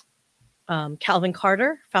Calvin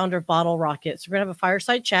Carter, founder of Bottle Rocket. So we're going to have a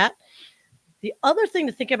fireside chat. The other thing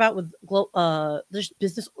to think about with there's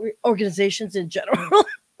business organizations in general.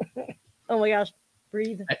 Oh my gosh,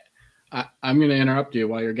 breathe. I'm going to interrupt you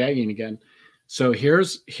while you're gagging again. So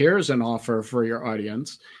here's an offer for your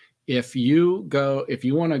audience. If you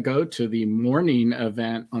want to go to the morning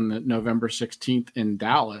event on the November 16th in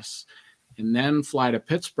Dallas, and then fly to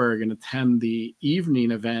Pittsburgh and attend the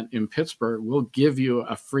evening event in Pittsburgh, we'll give you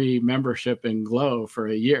a free membership in Glow for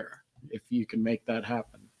a year if you can make that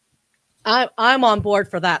happen. I'm on board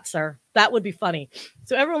for that, sir. That would be funny.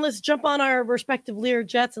 So everyone, let's jump on our respective Lear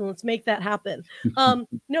jets and let's make that happen. No,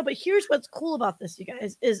 but here's what's cool about this, you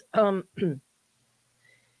guys, is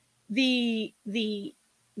the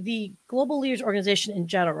Global Leaders Organization in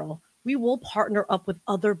general. We will partner up with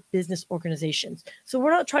other business organizations. So we're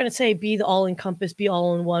not trying to say be the all-encompass, be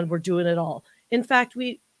all-in-one, we're doing it all. In fact,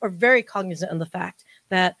 we are very cognizant of the fact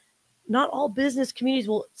that not all business communities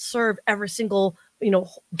will serve every single,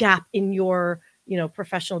 gap in your,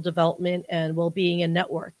 professional development and well-being and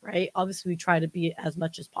network, right? Obviously, we try to be as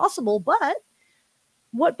much as possible, but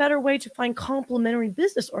what better way to find complementary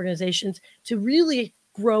business organizations to really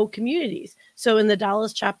grow communities? So in the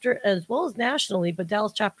Dallas chapter, as well as nationally, but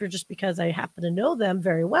Dallas chapter, just because I happen to know them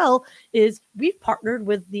very well, is we've partnered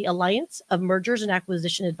with the Alliance of Mergers and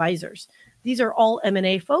Acquisition Advisors. These are all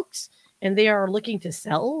M&A folks, and they are looking to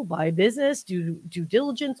sell, buy business, do due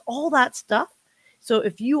diligence, all that stuff. So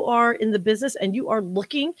if you are in the business and you are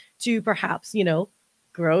looking to perhaps,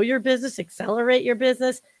 grow your business, accelerate your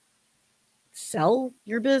business, sell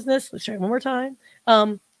your business, let's try it one more time.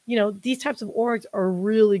 These types of orgs are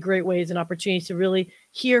really great ways and opportunities to really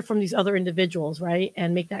hear from these other individuals, right?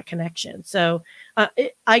 And make that connection. So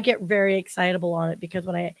I get very excitable on it because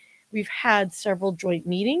we've had several joint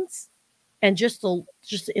meetings, and just the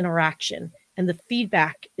interaction and the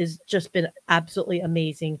feedback has just been absolutely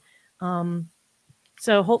amazing.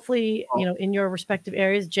 So hopefully, in your respective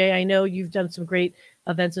areas, Jay, I know you've done some great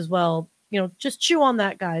events as well. Just chew on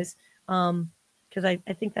that, guys. Because I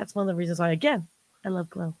think that's one of the reasons why, again, I love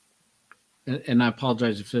Glow. And I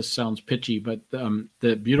apologize if this sounds pitchy, but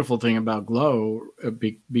the beautiful thing about Glow,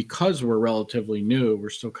 because we're relatively new, we're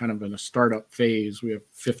still kind of in a startup phase. We have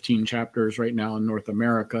 15 chapters right now in North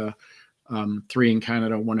America, 3 in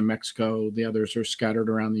Canada, 1 in Mexico. The others are scattered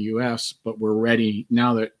around the U.S., but we're ready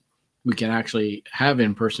now that we can actually have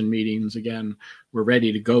in-person meetings again. We're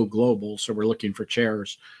ready to go global. So we're looking for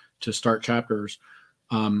chairs to start chapters.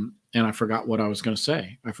 And I forgot what I was going to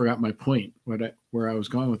say. I forgot my point, where I was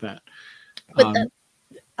going with that. But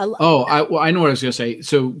I know what I was going to say.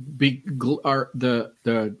 So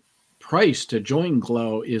the price to join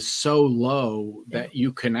Glow is so low that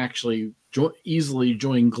you can actually easily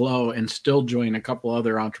join Glow and still join a couple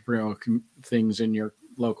other entrepreneurial things in your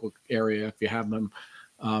local area if you have them.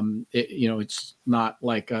 It's not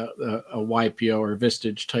like a YPO or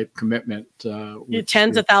Vistage type commitment.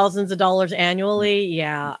 Tens of thousands of dollars annually.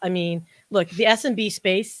 Yeah. I mean, look, the S&B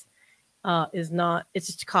space is not, it's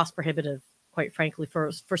just cost prohibitive, quite frankly,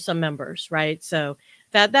 for some members, right? So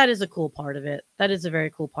that is a cool part of it. That is a very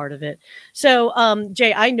cool part of it. So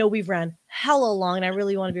Jay, I know we've ran hella long, and I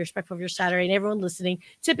really want to be respectful of your Saturday and everyone listening.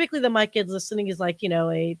 Typically the My Kids Listening is like, a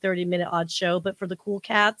 30-minute odd show, but for the cool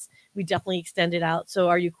cats, we definitely extend it out. So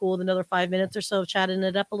are you cool with another 5 minutes or so of chatting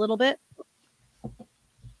it up a little bit? Was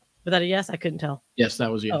that a yes? I couldn't tell. Yes,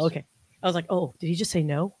 that was yes. Oh, okay. I was like, oh, did he just say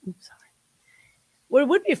no? Oops, sorry. What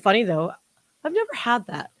would be funny though, I've never had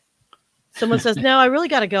that. Someone says, no, I really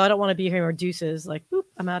got to go. I don't want to be here, or deuces. Like, boop,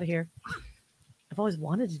 I'm out of here. I've always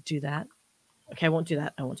wanted to do that. Okay, I won't do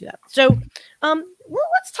that. So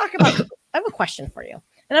let's talk about, I have a question for you.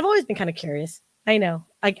 And I've always been kind of curious. I know.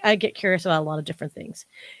 I get curious about a lot of different things.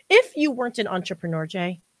 If you weren't an entrepreneur,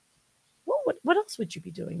 Jay, what else would you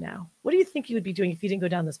be doing now? What do you think you would be doing if you didn't go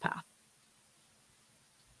down this path?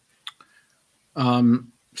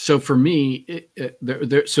 So for me,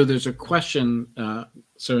 there's a question.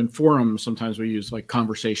 So in forums, sometimes we use like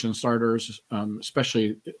conversation starters,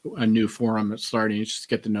 especially a new forum that's starting, just to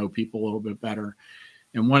get to know people a little bit better.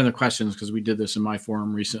 And one of the questions, because we did this in my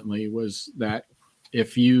forum recently, was that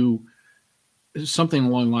if you, something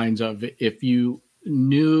along the lines of, if you had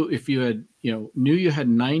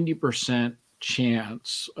 90%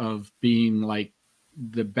 chance of being like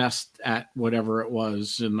the best at whatever it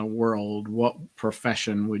was in the world, what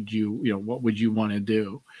profession would what would you want to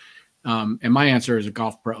do? And my answer is a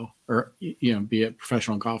golf pro, or, be a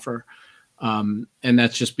professional golfer. And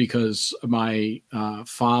that's just because my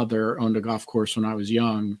father owned a golf course when I was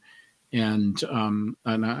young. And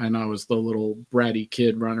I was the little bratty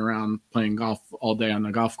kid running around playing golf all day on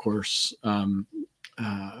the golf course.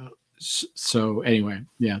 So anyway,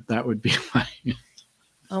 yeah, that would be my.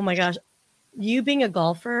 Oh my gosh. You being a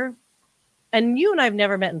golfer, and you and I have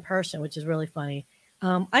never met in person, which is really funny.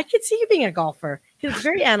 I could see you being a golfer because it's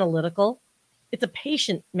very analytical. It's a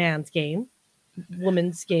patient man's game,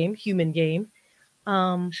 woman's game, human game.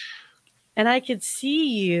 And I could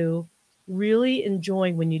see you really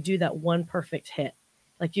enjoying when you do that one perfect hit.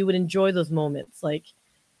 Like you would enjoy those moments. Like,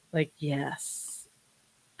 yes,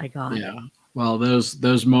 I got it. Well,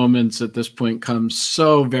 those moments at this point come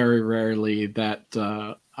so very rarely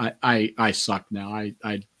that I suck now.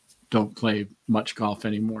 I don't play much golf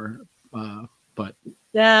anymore. But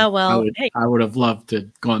yeah, well, I would have loved to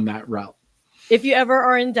gone that route. If you ever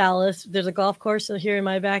are in Dallas, there's a golf course here in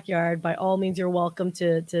my backyard. By all means, you're welcome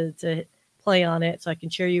to play on it, so I can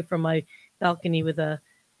cheer you from my balcony with a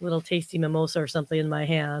little tasty mimosa or something in my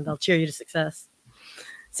hand. I'll cheer you to success.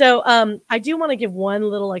 So I do want to give one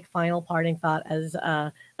little final parting thought as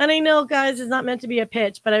and I know, guys, it's not meant to be a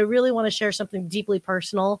pitch, but I really want to share something deeply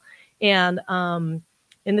personal, and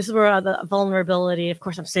this is where the vulnerability, of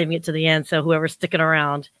course, I'm saving it to the end, so whoever's sticking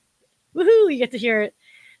around, woohoo, you get to hear it.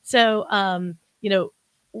 So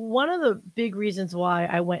one of the big reasons why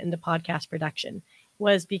I went into podcast production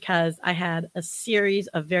was because I had a series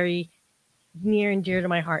of very near and dear to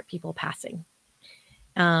my heart people passing.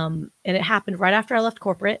 And it happened right after I left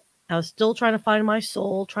corporate. I was still trying to find my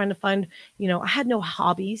soul, trying to find, I had no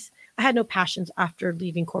hobbies. I had no passions after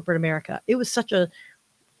leaving corporate America. It was such a,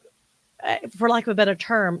 for lack of a better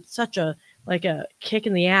term, such a kick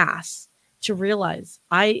in the ass to realize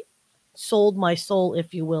I sold my soul,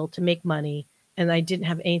 if you will, to make money. And I didn't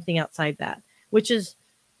have anything outside that, which is,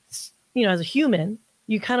 as a human,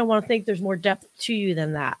 you kind of want to think there's more depth to you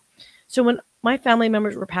than that. So when my family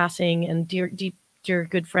members were passing, and dear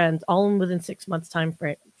good friends, all within 6 months time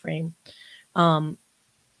frame,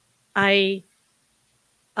 I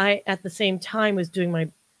at the same time was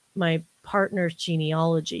doing my partner's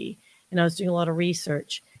genealogy, and I was doing a lot of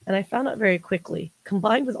research, and I found out very quickly,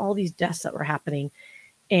 combined with all these deaths that were happening,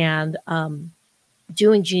 and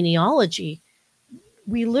doing genealogy,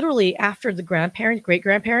 we literally, after the great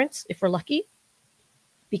grandparents, if we're lucky,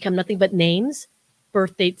 become nothing but names,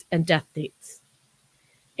 birth dates, and death dates.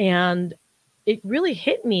 And it really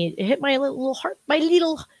hit me. It hit my little heart, my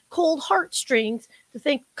little cold heartstrings to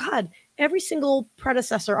think, God, every single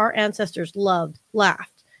predecessor, our ancestors loved,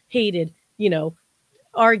 laughed, hated,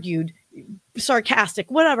 argued, sarcastic,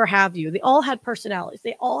 whatever have you. They all had personalities.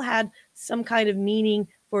 They all had some kind of meaning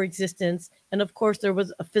for existence. And of course, there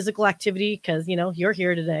was a physical activity because, you're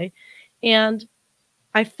here today. And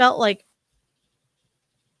I felt like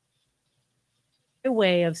a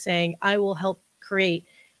way of saying, I will help create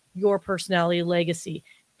your personality legacy.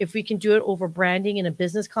 If we can do it over branding in a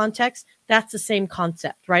business context, that's the same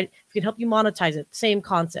concept, right? If we can help you monetize it, same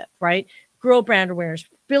concept, right? Grow brand awareness,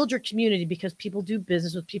 build your community, because people do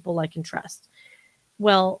business with people like and trust.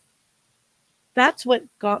 Well, that's what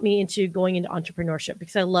got me into going into entrepreneurship,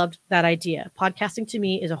 because I loved that idea. Podcasting to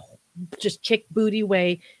me is a just kick booty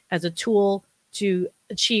way as a tool to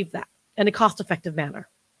achieve that in a cost-effective manner.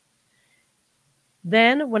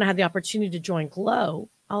 Then when I had the opportunity to join Glow,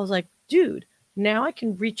 I was like, dude, now I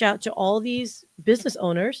can reach out to all these business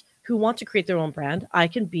owners who want to create their own brand. I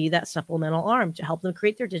can be that supplemental arm to help them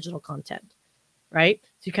create their digital content, right?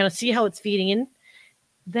 So you kind of see how it's feeding in.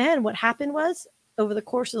 Then what happened was, over the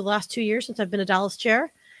course of the last 2 years since I've been a Dallas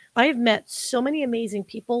chair, I have met so many amazing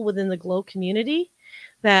people within the Glow community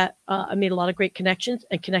that I made a lot of great connections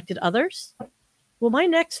and connected others. Well, my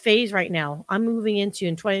next phase right now, I'm moving into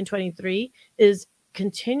in 2023, is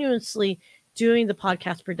continuously doing the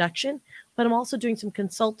podcast production, but I'm also doing some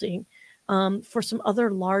consulting for some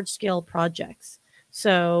other large-scale projects.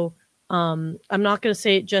 So I'm not going to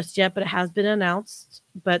say it just yet, but it has been announced.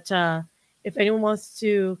 But if anyone wants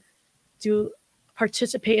to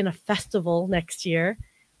participate in a festival next year,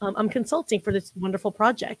 I'm consulting for this wonderful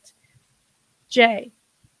project. Jay,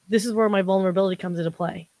 this is where my vulnerability comes into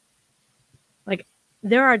play. Like,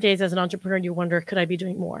 there are days as an entrepreneur you wonder, could I be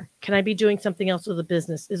doing more? Can I be doing something else with a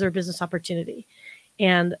business? Is there a business opportunity?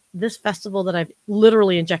 And this festival that I've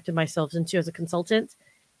literally injected myself into as a consultant,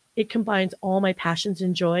 it combines all my passions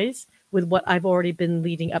and joys with what I've already been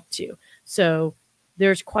leading up to. So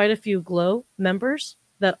there's quite a few Glow members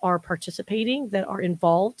that are participating, that are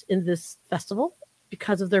involved in this festival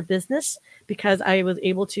because of their business, because I was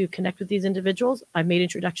able to connect with these individuals. I made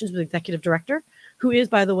introductions with the executive director, who is,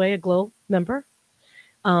 by the way, a Glow member.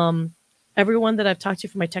 Everyone that I've talked to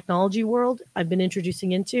from my technology world, I've been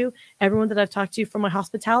introducing into. Everyone that I've talked to from my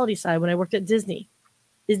hospitality side when I worked at Disney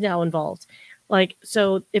is now involved. Like,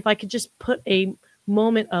 so if I could just put a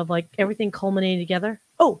moment of like everything culminating together.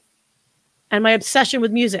 Oh, and my obsession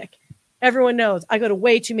with music. Everyone knows I go to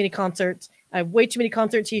way too many concerts. I have way too many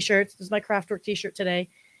concert t-shirts. This is my Kraftwerk t-shirt today.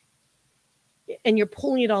 And you're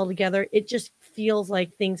pulling it all together. It just feels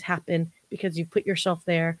like things happen because you put yourself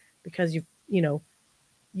there, because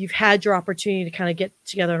you've had your opportunity to kind of get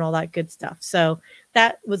together and all that good stuff. So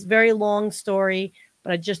that was a very long story,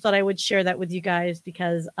 but I just thought I would share that with you guys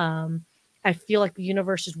because I feel like the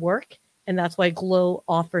universe's work, and that's why Glow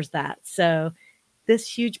offers that. So this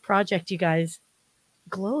huge project, you guys,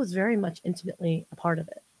 Glow is very much intimately a part of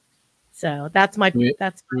it. So that's my we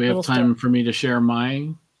little have time story. for me to share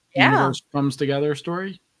my universe comes together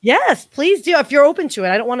story? Yes, please do, if you're open to it.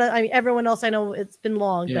 I don't want to, everyone else, I know it's been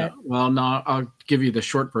long. Yeah, but well, no, I'll give you the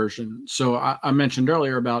short version. So I mentioned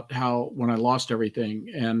earlier about how when I lost everything,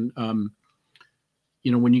 and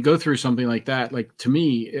when you go through something like that, like to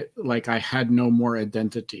me, like I had no more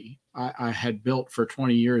identity. I had built for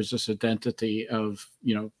 20 years this identity of,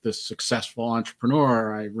 this successful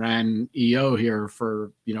entrepreneur. I ran EO here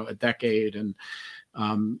for, a decade. And,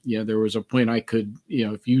 there was a point I could,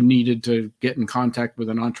 if you needed to get in contact with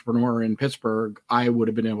an entrepreneur in Pittsburgh, I would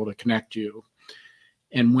have been able to connect you.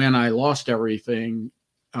 And when I lost everything,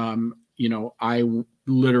 I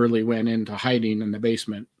literally went into hiding in the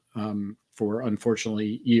basement for,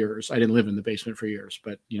 unfortunately, years. I didn't live in the basement for years,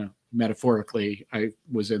 but, metaphorically, I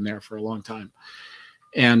was in there for a long time.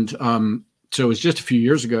 And so it was just a few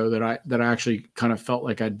years ago that I actually kind of felt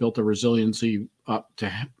like I'd built a resiliency up to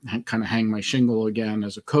kind of hang my shingle again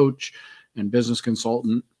as a coach and business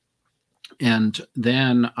consultant. And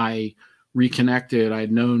then I reconnected.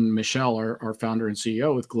 I'd known Michelle, our founder and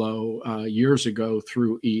CEO with Glow, years ago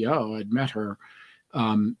through EO. I'd met her.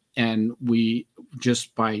 And we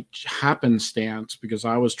just by happenstance, because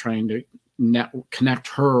I was trying to connect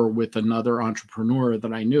her with another entrepreneur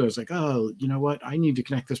that I knew. I was like, oh, you know what? I need to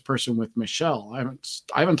connect this person with Michelle.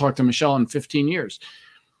 I haven't talked to Michelle in 15 years.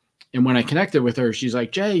 And when I connected with her, she's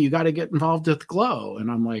like, Jay, you got to get involved with Glow. And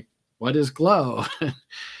I'm like, what is Glow?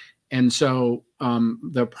 And so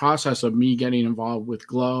the process of me getting involved with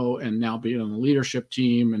Glow and now being on the leadership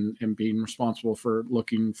team and being responsible for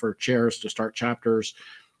looking for chairs to start chapters,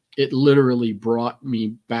 it literally brought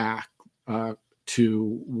me back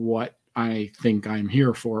to what I think I'm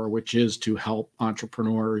here for, which is to help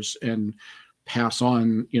entrepreneurs and pass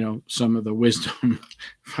on, some of the wisdom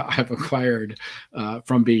I've acquired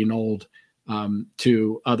from being old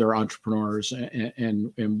to other entrepreneurs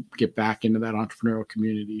and get back into that entrepreneurial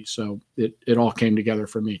community. So it all came together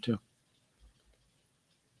for me too.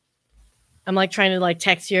 I'm like trying to like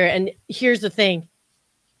text here. And here's the thing.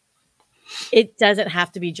 It doesn't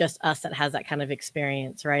have to be just us that has that kind of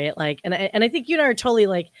experience, right? Like, and I think you and I are totally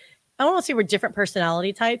like, I don't want to say we're different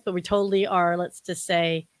personality types, but we totally are, let's just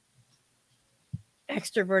say,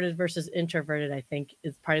 extroverted versus introverted, I think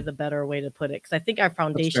is probably the better way to put it. Cause I think our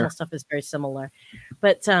foundational stuff is very similar,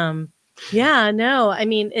 but, yeah, no, I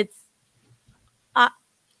mean,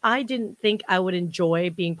 I didn't think I would enjoy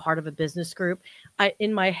being part of a business group.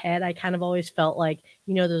 In my head, I kind of always felt like,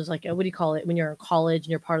 there's like, what do you call it when you're in college and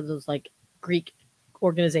you're part of those like Greek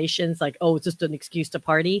organizations, like, oh, it's just an excuse to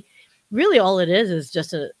party. Really, all it is just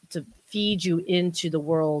to feed you into the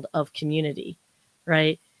world of community,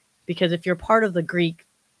 right? Because if you're part of the Greek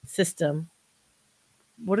system,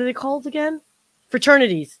 what are they called again?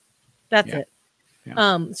 Fraternities. That's it.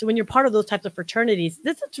 Yeah. So when you're part of those types of fraternities,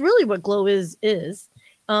 that's really what Glow is.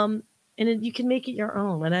 And you can make it your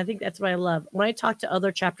own. And I think that's what I love. When I talk to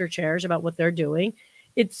other chapter chairs about what they're doing,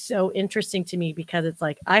 it's so interesting to me because it's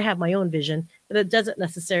like I have my own vision, but it doesn't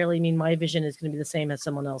necessarily mean my vision is going to be the same as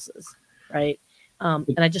someone else's, right?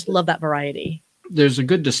 And I just love that variety. There's a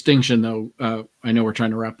good distinction, though. I know we're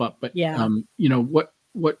trying to wrap up, but yeah,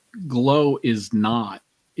 what Glow is not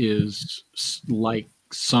is like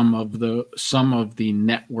some of the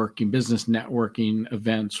business networking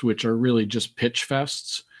events, which are really just pitch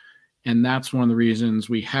fests. And that's one of the reasons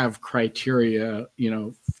we have criteria,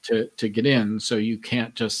 to get in. So you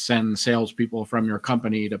can't just send salespeople from your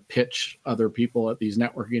company to pitch other people at these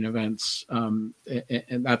networking events. And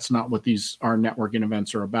that's not what our networking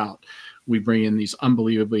events are about. We bring in these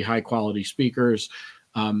unbelievably high quality speakers,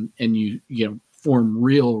 and you form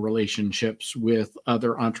real relationships with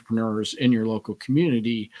other entrepreneurs in your local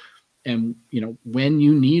community. And, when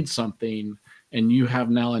you need something, and you have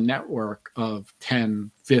now a network of 10,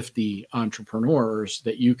 50 entrepreneurs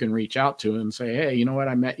that you can reach out to and say, hey, you know what?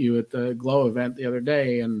 I met you at the Glow event the other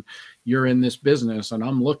day and you're in this business and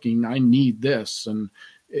I need this. And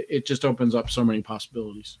it just opens up so many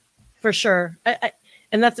possibilities. For sure.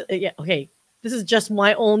 And that's, okay. This is just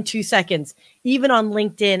my own 2 seconds. Even on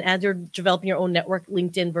LinkedIn, as you're developing your own network,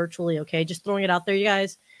 LinkedIn virtually, okay? Just throwing it out there, you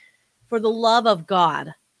guys. For the love of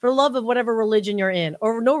God, for the love of whatever religion you're in,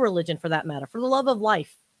 or no religion for that matter, for the love of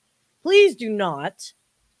life, please do not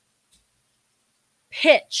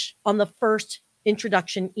pitch on the first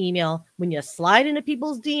introduction email. When you slide into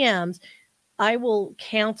people's DMs, I will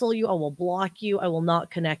cancel you. I will block you. I will not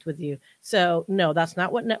connect with you. So no, that's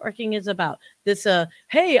not what networking is about. This,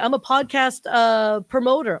 hey, I'm a podcast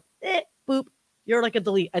promoter. Boop. You're like a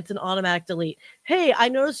delete. It's an automatic delete. Hey, I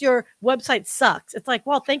noticed your website sucks. It's like,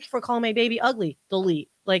 well, thank you for calling my baby ugly. Delete.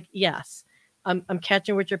 Like, yes, I'm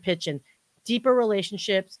catching what you're pitching. Deeper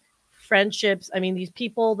relationships, friendships. I mean, these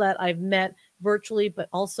people that I've met virtually, but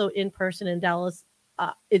also in person in Dallas,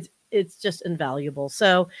 it's just invaluable.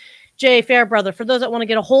 So, Jay Fairbrother, for those that want to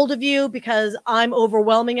get a hold of you, because I'm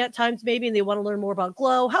overwhelming at times maybe, and they want to learn more about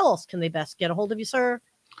Glow, how else can they best get a hold of you, sir?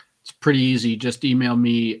 It's pretty easy. Just email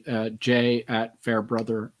me,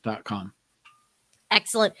 jay@fairbrother.com.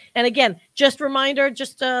 Excellent. And again, just a reminder,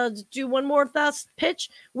 just do one more fast pitch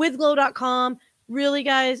with glow.com. Really,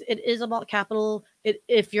 guys, it is about capital.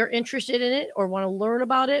 If you're interested in it or want to learn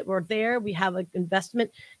about it, we're there. We have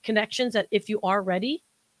investment connections that if you are ready,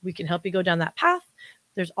 we can help you go down that path.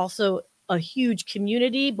 There's also a huge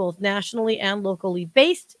community, both nationally and locally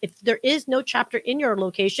based. If there is no chapter in your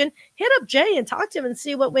location, hit up Jay and talk to him and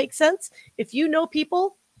see what makes sense. If you know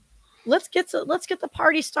people, let's get the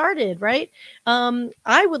party started, right?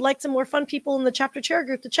 I would like some more fun people in the chapter chair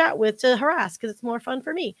group to chat with, to harass, because it's more fun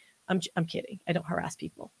for me. I'm kidding. I don't harass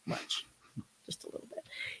people much, just a little bit.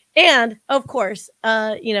 And of course,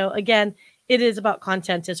 again, it is about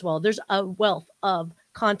content as well. There's a wealth of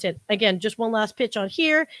content. Again, just one last pitch on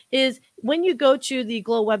here is when you go to the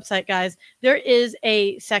Glow website, guys, there is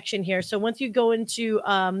a section here. So once you go into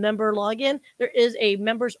member login, there is a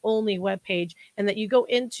members only webpage, and that you go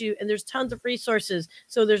into, and there's tons of resources.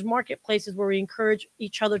 So there's marketplaces where we encourage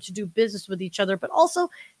each other to do business with each other, but also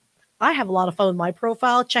I have a lot of fun with my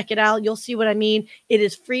profile. Check it out. You'll see what I mean. It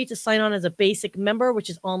is free to sign on as a basic member, which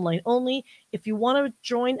is online only. If you want to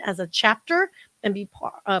join as a chapter and be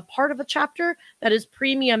part of a chapter that is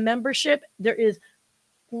premium membership, there is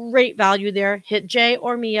great value there. Hit Jay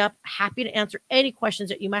or me up. Happy to answer any questions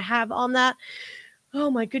that you might have on that. Oh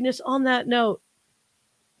my goodness. On that note,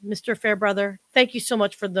 Mr. Fairbrother, thank you so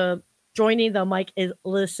much for joining the Mic is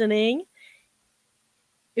Listening.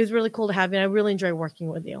 It was really cool to have you. I really enjoy working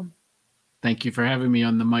with you. Thank you for having me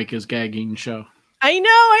on the Mike is Gagging show. I know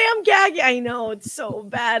I am gagging. I know it's so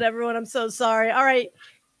bad, everyone. I'm so sorry. All right.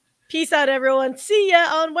 Peace out, everyone. See ya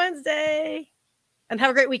on Wednesday. And have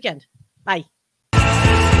a great weekend. Bye.